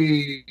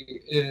usually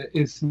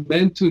is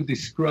meant to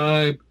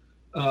describe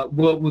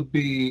what would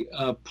be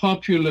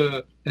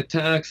popular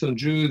attacks on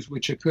Jews,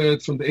 which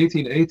occurred from the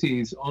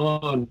 1880s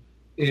on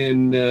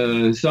in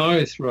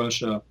Tsarist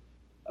Russia,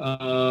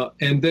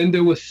 and then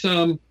there was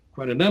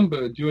quite a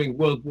number during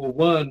World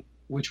War I,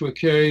 which were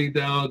carried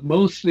out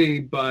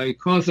mostly by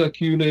Cossack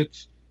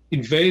units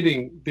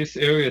invading this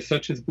area,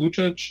 such as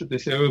Buchach,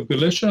 this area of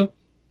Galicia.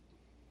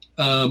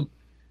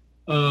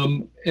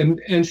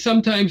 And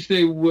sometimes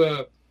they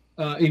were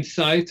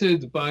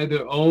incited by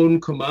their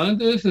own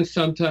commanders, and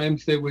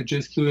sometimes they were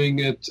just doing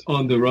it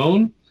on their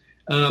own.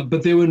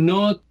 But they were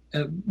not.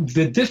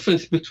 The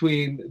difference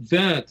between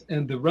that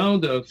and the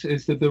roundups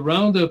is that the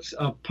roundups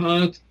are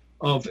part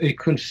of a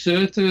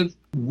concerted,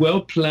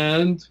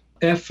 well-planned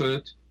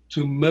effort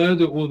to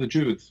murder all the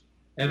Jews.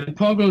 And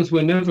pogroms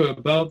were never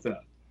about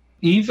that.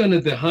 Even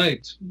at the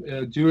height,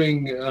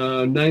 during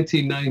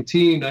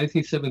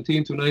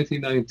 1917 to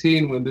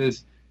 1919, when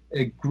there's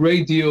a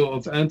great deal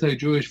of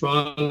anti-Jewish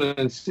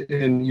violence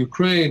in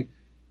Ukraine,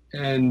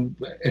 and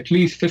at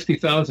least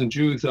 50,000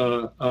 Jews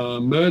are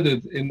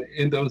murdered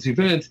in those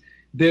events,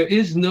 there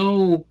is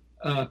no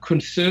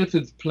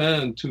concerted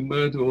plan to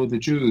murder all the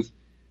Jews.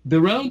 The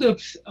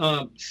roundups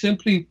are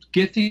simply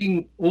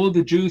getting all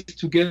the Jews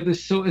together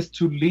so as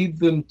to lead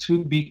them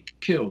to be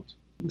killed.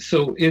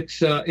 So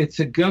it's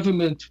a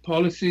government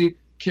policy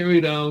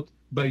carried out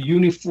by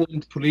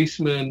uniformed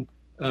policemen,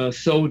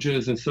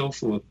 soldiers, and so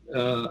forth.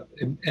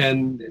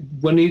 And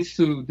one needs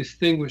to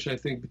distinguish, I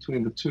think,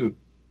 between the two.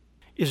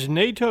 Is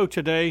NATO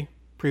today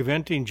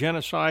preventing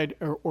genocide,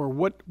 or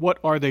what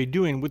are they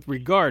doing with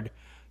regard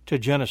to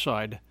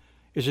genocide?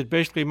 Is it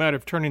basically a matter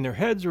of turning their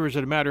heads, or is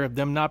it a matter of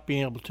them not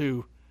being able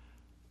to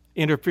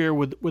interfere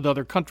with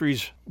other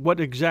countries? What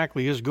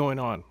exactly is going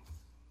on?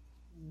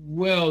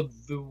 Well,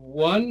 the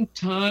one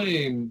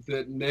time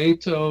that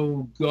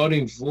NATO got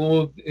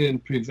involved in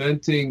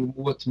preventing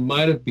what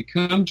might have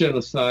become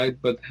genocide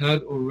but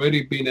had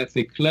already been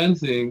ethnic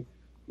cleansing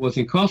was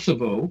in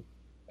Kosovo.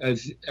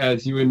 As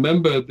you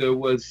remember, there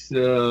was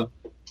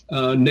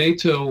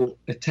NATO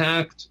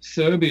attacked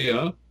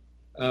Serbia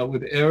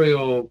with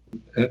aerial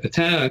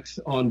attacks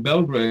on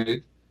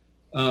Belgrade.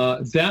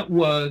 That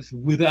was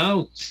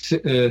without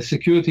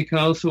Security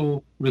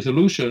Council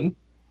resolution.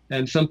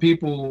 And some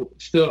people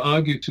still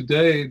argue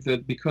today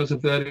that because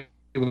of that,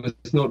 it was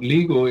not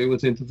legal. It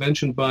was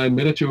intervention by a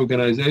military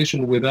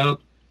organization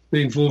without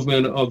the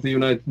involvement of the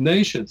United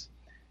Nations.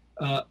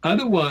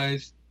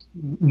 Otherwise,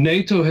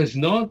 NATO has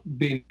not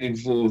been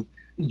involved.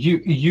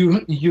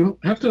 You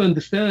have to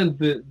understand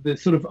the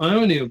sort of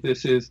irony of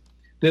this is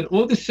that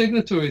all the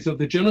signatories of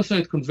the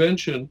Genocide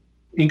Convention,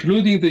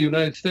 including the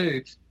United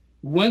States,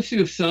 once you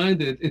have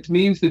signed it, it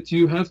means that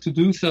you have to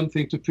do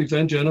something to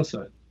prevent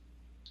genocide.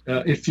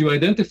 If you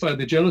identify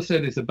the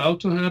genocide is about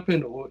to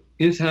happen or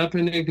is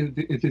happening,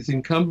 it is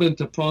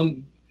incumbent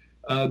upon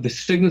the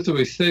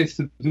signatory states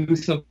to do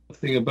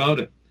something about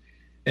it.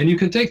 And you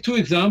can take two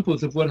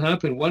examples of what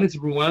happened. One is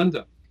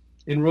Rwanda.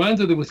 In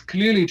Rwanda, there was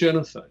clearly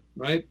genocide,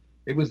 right?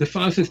 It was the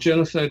fastest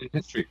genocide in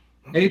history.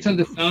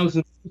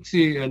 800,000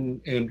 Tutsi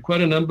and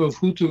quite a number of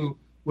Hutu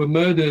were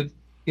murdered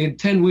in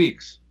 10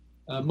 weeks,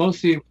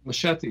 mostly with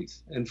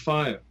machetes and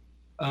fire.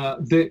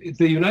 The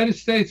United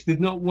States did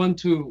not want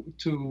to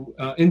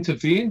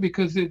intervene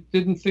because it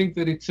didn't think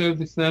that it served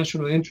its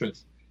national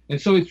interest. And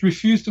so it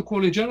refused to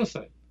call it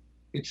genocide.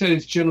 It said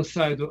it's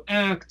genocidal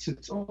acts.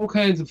 It's all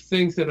kinds of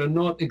things that are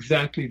not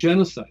exactly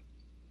genocide.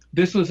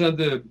 This was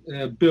under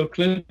Bill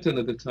Clinton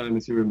at the time,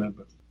 as you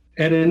remember.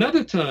 At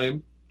another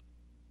time,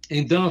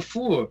 in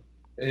Darfur,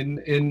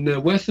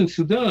 in Western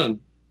Sudan,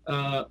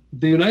 the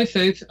United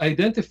States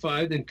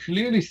identified and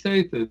clearly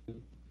stated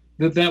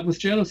that that was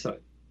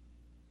genocide,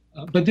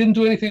 but didn't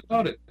do anything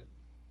about it.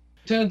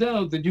 It turned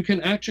out that you can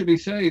actually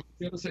say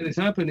genocide is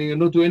happening and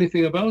not do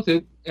anything about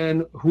it,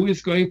 and who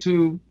is going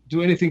to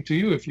do anything to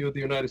you if you're the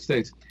United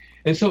States?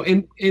 And so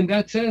in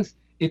that sense,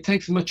 it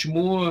takes much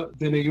more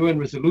than a UN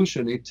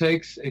resolution. It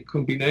takes a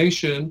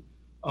combination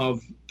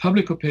of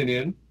public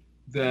opinion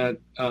that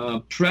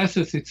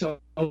presses its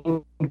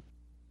own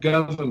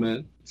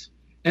government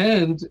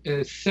and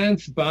a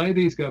sense by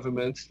these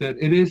governments that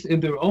it is in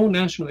their own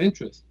national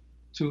interest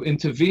to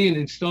intervene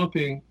in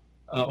stopping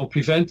or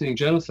preventing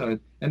genocide.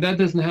 And that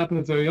doesn't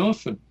happen very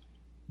often.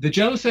 The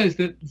genocides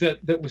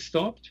that were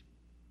stopped,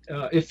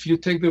 if you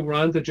take the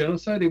Rwanda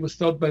genocide, it was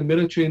stopped by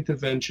military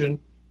intervention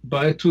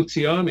by a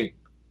Tutsi army.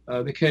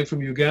 They came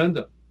from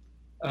Uganda.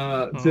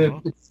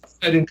 The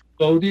genocide in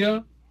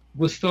Cambodia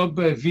was stopped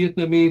by a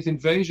Vietnamese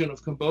invasion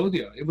of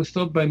Cambodia. It was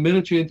stopped by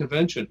military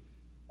intervention.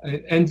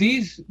 And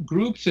these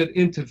groups that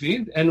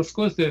intervened, and of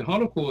course the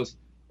Holocaust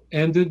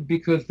ended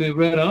because the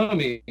Red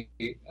Army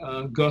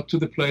got to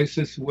the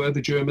places where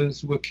the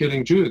Germans were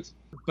killing Jews.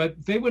 But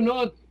they were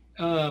not,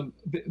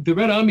 the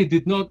Red Army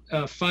did not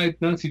fight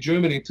Nazi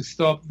Germany to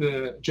stop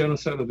the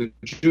genocide of the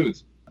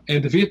Jews.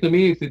 And the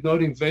Vietnamese did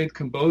not invade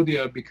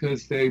Cambodia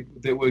because they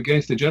were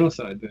against the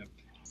genocide there.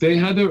 They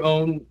had their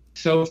own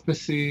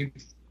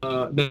self-perceived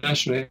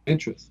national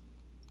interest.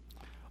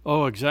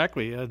 Oh,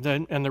 exactly.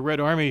 And the Red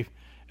Army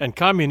and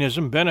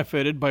communism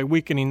benefited by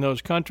weakening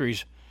those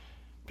countries,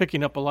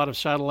 picking up a lot of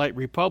satellite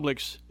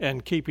republics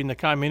and keeping the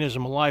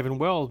communism alive and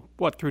well,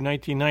 through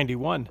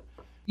 1991?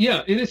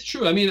 Yeah, it is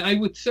true. I mean, I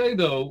would say,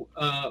 though,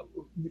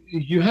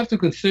 you have to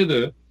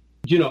consider,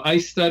 I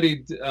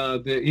studied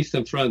the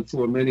Eastern Front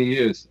for many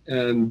years.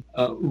 And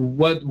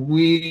what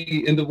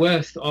we in the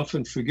West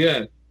often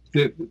forget,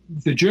 that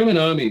the German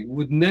army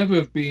would never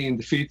have been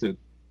defeated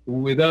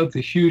without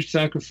the huge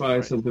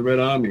sacrifice of the Red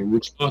Army,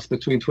 which lost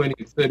between 20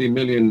 and 30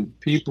 million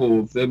people,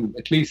 of them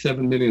at least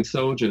 7 million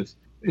soldiers.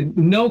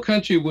 No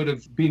country would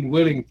have been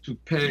willing to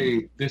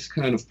pay this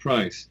kind of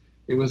price.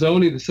 It was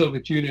only the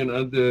Soviet Union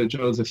under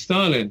Joseph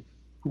Stalin,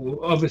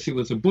 who obviously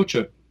was a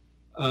butcher.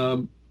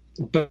 But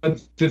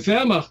the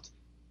Wehrmacht,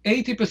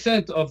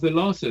 80% of the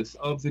losses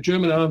of the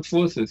German armed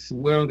forces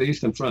were on the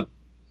Eastern Front.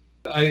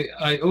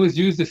 I always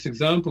use this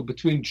example.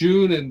 Between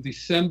June and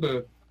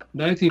December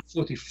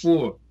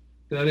 1944,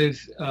 that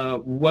is,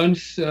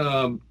 once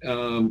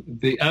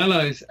the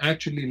Allies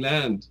actually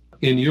land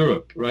in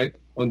Europe, right,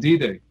 on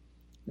D-Day.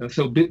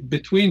 So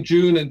between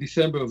June and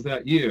December of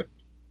that year,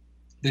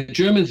 the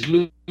Germans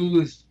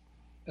lose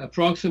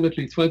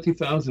approximately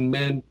 20,000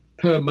 men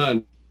per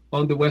month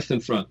on the Western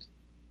Front.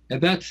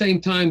 At that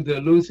same time,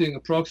 they're losing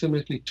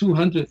approximately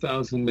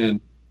 200,000 men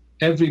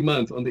every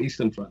month on the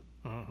Eastern Front.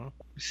 Uh-huh.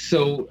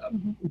 So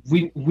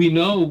we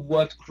know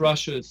what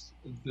crushes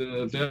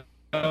the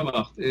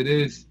Wehrmacht. It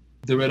is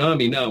the Red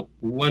Army. Now,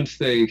 once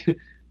they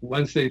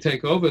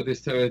take over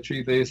this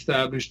territory, they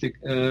establish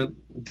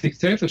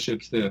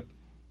dictatorships there.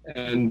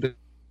 And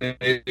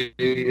they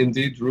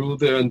indeed ruled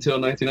there until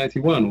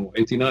 1991 or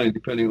 89,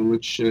 depending on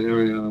which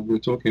area we're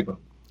talking about.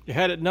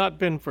 Had it not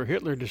been for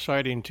Hitler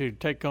deciding to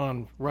take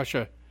on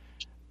Russia,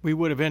 we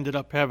would have ended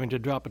up having to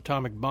drop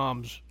atomic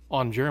bombs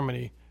on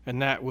Germany,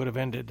 and that would have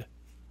ended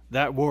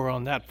that war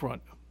on that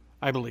front,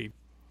 I believe.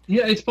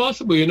 Yeah, it's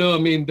possible. I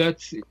mean,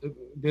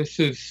 this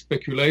is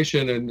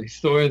speculation, and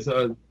historians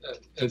are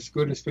as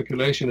good at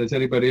speculation as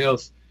anybody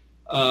else.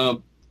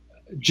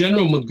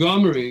 General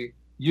Montgomery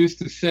used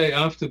to say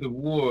after the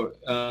war,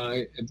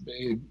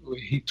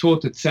 he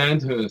taught at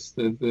Sandhurst,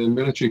 the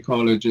military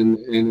college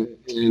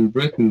in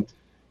Britain,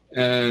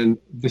 and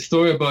the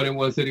story about him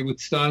was that he would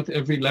start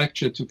every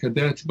lecture to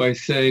cadets by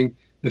saying,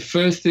 the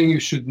first thing you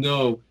should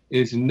know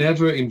is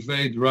never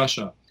invade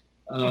Russia.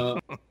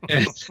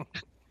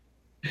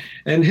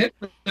 And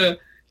Hitler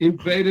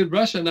invaded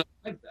Russia. Now,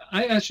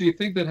 I actually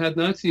think that had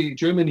Nazi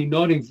Germany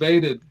not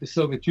invaded the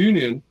Soviet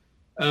Union,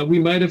 we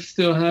might have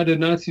still had a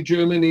Nazi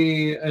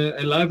Germany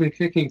alive and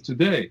kicking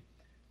today,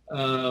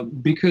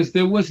 because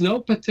there was no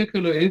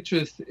particular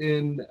interest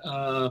in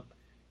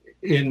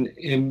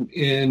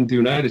the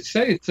United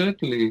States,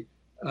 certainly,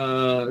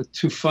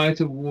 to fight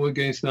a war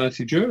against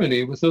Nazi Germany.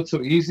 It was not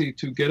so easy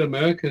to get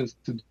Americans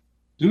to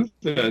do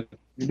that.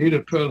 You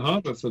needed Pearl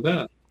Harbor for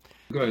that.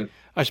 Go ahead.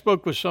 I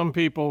spoke with some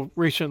people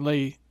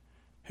recently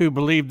who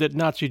believe that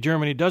Nazi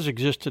Germany does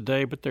exist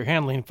today, but they're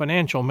handling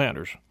financial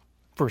matters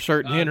for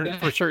certain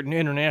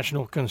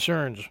international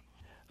concerns.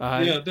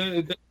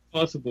 That's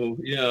possible.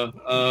 Yeah,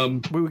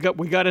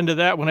 we got into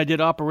that when I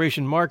did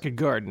Operation Market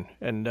Garden,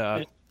 and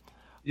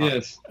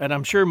yes, and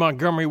I'm sure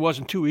Montgomery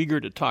wasn't too eager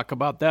to talk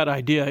about that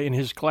idea in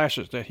his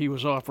classes that he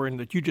was offering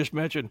that you just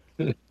mentioned.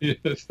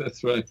 Yes,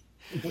 that's right.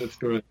 That's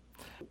correct.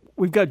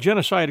 We've got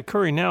genocide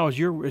occurring now, as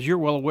you're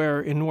well aware,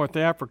 in North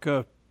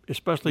Africa,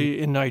 especially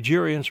in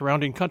Nigeria and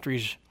surrounding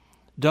countries,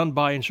 done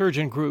by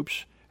insurgent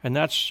groups. And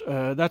that's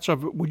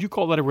would you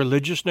call that a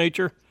religious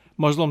nature?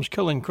 Muslims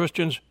killing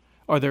Christians?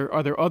 Are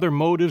there other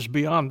motives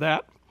beyond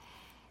that?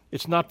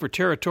 It's not for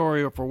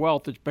territory or for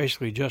wealth. It's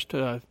basically just,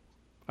 I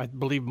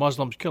believe,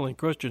 Muslims killing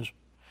Christians.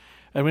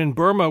 And in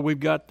Burma, we've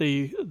got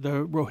the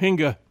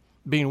Rohingya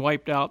being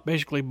wiped out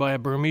basically by a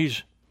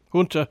Burmese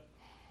junta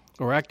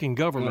or acting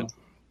government.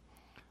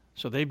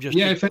 So they've just...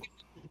 Yeah, if it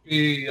could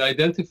be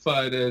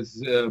identified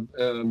as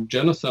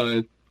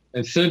genocide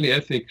and certainly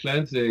ethnic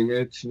cleansing,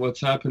 it's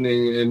what's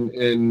happening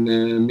in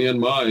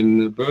Myanmar,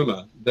 in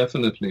Burma,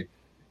 definitely.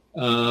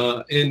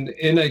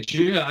 In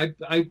Nigeria,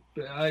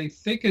 I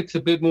think it's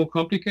a bit more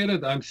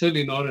complicated. I'm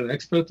certainly not an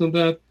expert on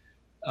that.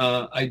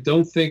 I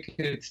don't think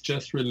it's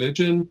just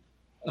religion,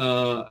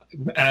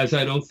 as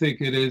I don't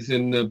think it is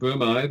in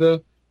Burma either.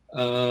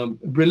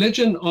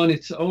 Religion on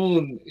its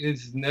own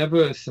is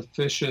never a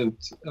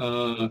sufficient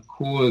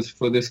cause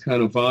for this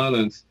kind of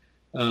violence.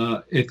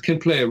 It can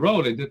play a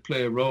role. It did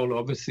play a role,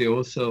 obviously,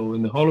 also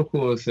in the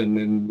Holocaust and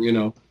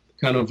in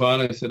kind of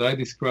violence that I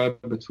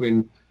described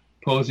between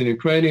Poles and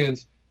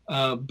Ukrainians.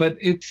 But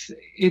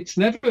it's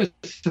never a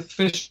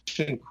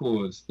sufficient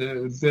cause.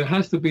 There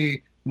has to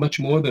be much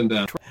more than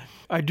that.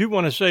 I do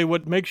want to say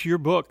what makes your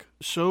book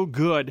so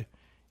good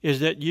is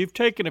that you've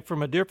taken it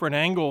from a different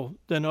angle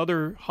than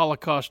other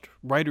Holocaust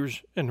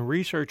writers and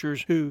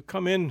researchers who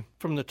come in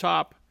from the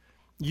top.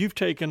 You've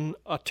taken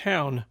a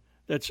town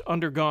that's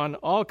undergone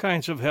all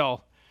kinds of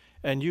hell,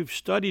 and you've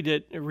studied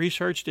it,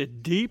 researched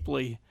it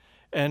deeply.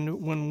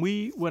 And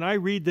when I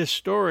read this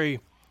story,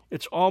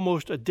 it's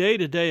almost a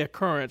day-to-day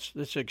occurrence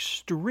that's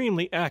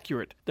extremely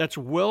accurate, that's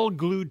well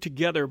glued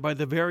together by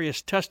the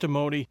various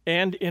testimony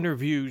and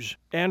interviews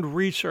and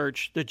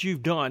research that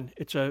you've done.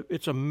 It's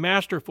a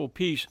masterful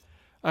piece.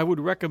 I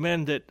would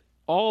recommend that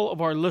all of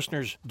our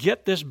listeners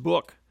get this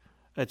book.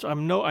 I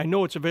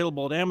know it's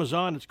available at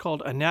Amazon. It's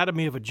called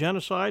Anatomy of a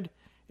Genocide.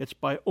 It's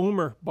by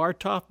Omer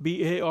Bartov,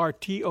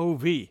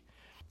 Bartov.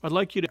 I'd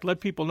like you to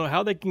let people know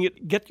how they can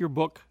get your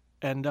book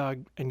and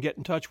get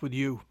in touch with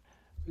you.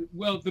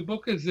 Well, the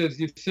book is, as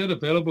you said,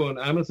 available on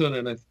Amazon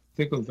and I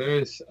think on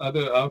various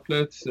other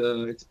outlets.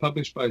 It's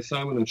published by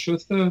Simon &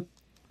 Schuster.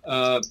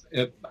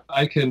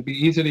 I can be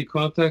easily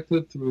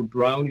contacted through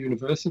Brown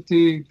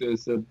University.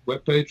 There's a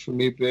webpage for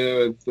me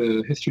there at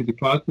the history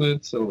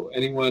department. So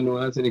anyone who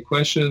has any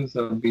questions,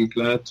 I'll be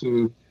glad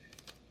to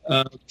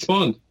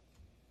respond.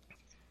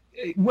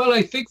 Well,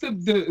 I think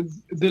that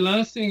the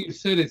last thing you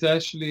said is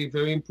actually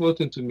very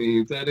important to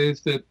me. That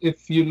is that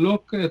if you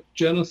look at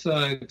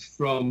genocide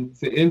from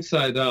the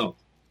inside out,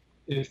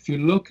 if you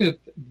look at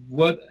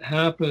what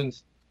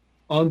happens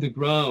on the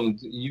ground,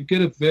 you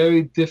get a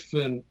very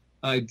different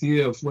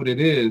idea of what it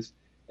is.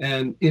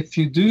 And if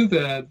you do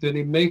that, then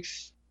it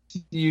makes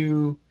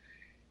you,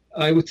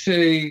 I would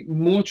say,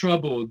 more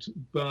troubled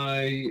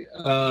by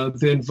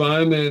the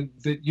environment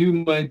that you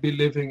might be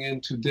living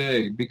in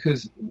today.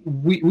 Because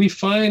we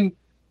find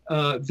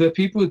that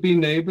people have been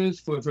neighbors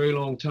for a very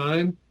long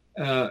time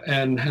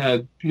and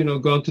had,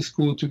 gone to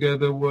school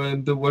together, were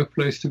in the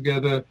workplace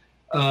together,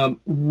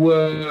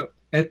 were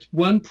at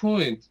one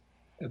point,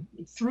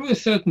 through a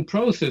certain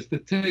process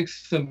that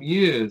takes some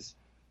years,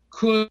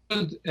 could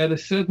at a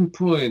certain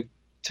point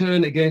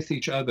turn against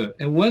each other.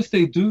 And once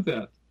they do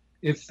that,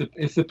 if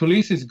the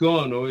police is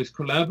gone or is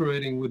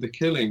collaborating with the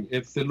killing,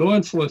 if the law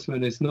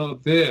enforcement is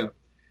not there,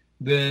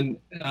 then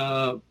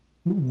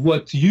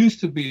what used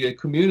to be a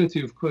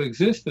community of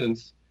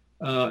coexistence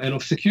and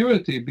of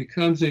security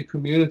becomes a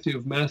community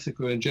of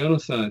massacre and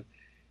genocide.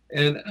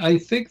 And I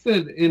think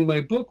that in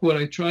my book, what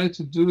I try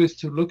to do is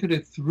to look at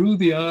it through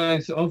the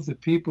eyes of the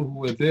people who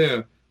were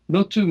there,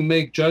 not to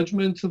make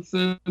judgments of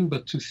them,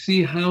 but to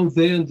see how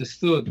they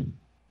understood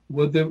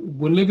what they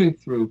were living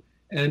through.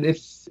 And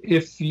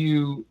if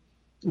you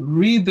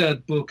read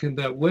that book in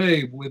that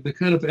way, with the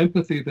kind of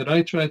empathy that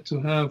I try to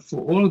have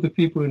for all of the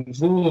people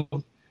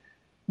involved,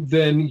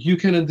 then you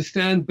can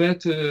understand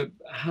better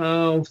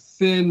how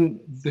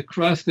thin the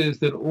crust is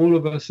that all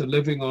of us are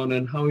living on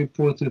and how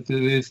important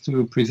it is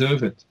to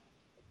preserve it.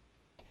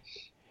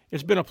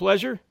 It's been a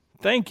pleasure.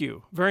 Thank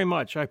you very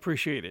much. I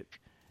appreciate it.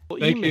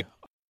 Thank you.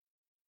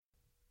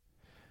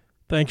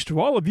 Thanks to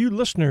all of you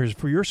listeners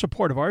for your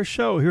support of our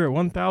show here at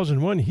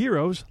 1001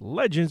 Heroes,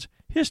 Legends,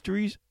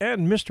 Histories,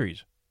 and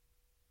Mysteries.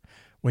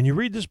 When you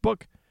read this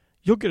book,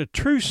 you'll get a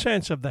true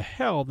sense of the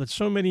hell that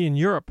so many in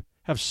Europe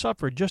have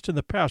suffered just in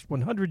the past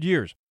 100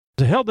 years.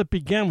 The hell that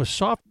began with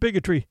soft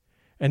bigotry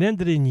and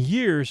ended in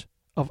years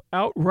of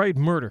outright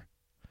murder.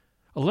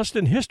 A lesson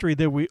in history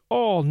that we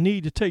all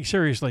need to take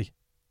seriously.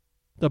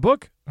 The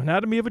book,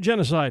 Anatomy of a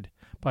Genocide,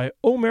 by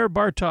Omer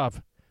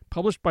Bartov,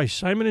 published by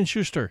Simon &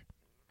 Schuster.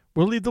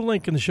 We'll leave the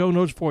link in the show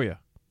notes for you.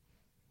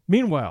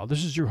 Meanwhile,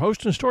 this is your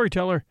host and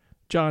storyteller,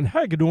 John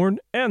Hagedorn,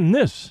 and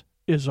this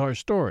is our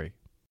story.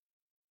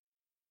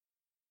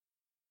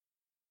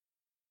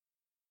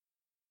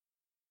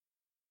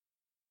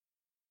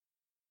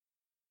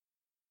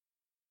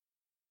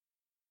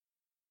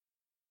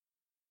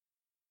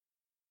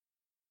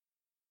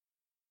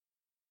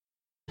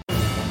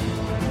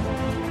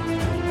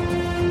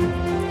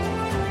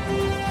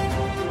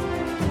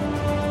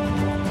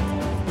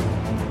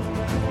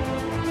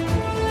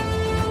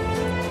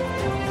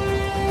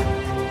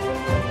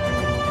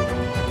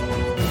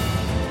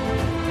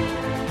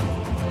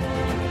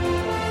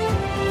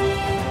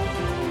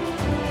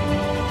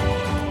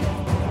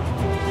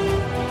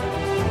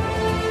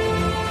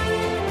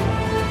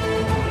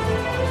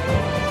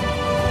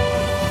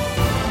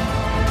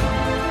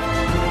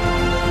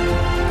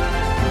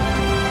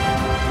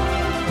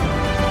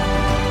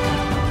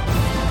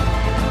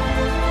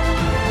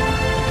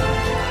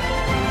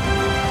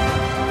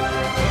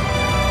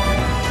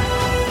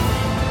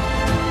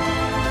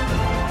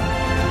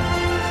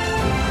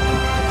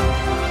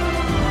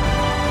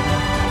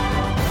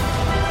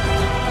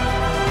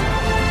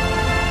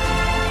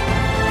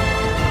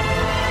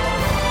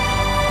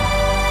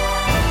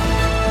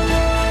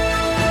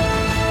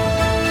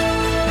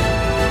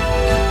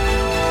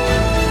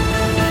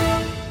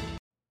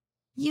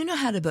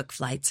 how to book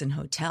flights and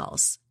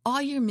hotels.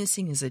 All you're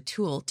missing is a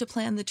tool to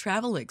plan the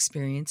travel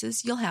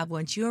experiences you'll have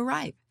once you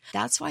arrive.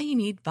 That's why you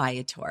need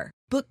Viator.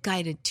 Book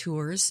guided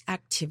tours,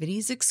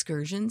 activities,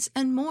 excursions,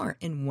 and more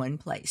in one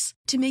place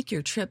to make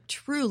your trip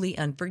truly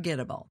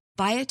unforgettable.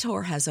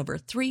 Viator has over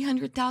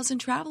 300,000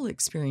 travel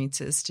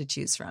experiences to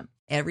choose from.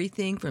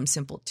 Everything from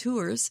simple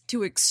tours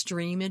to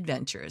extreme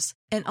adventures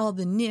and all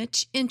the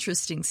niche,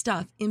 interesting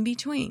stuff in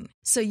between.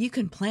 So you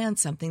can plan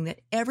something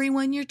that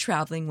everyone you're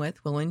traveling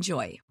with will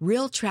enjoy.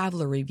 Real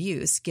traveler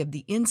reviews give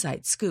the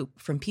inside scoop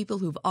from people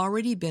who've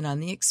already been on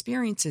the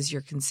experiences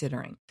you're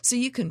considering. So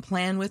you can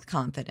plan with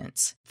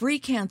confidence. Free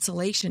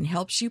cancellation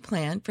helps you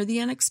plan for the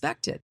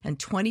unexpected. And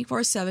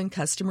 24/7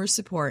 customer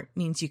support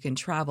means you can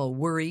travel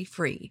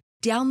worry-free.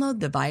 Download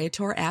the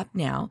Viator app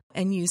now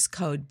and use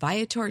code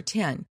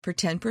Viator10 for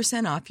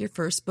 10% off your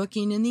first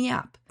booking in the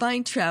app.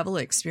 Find travel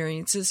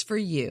experiences for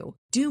you.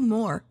 Do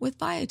more with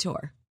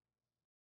Viator.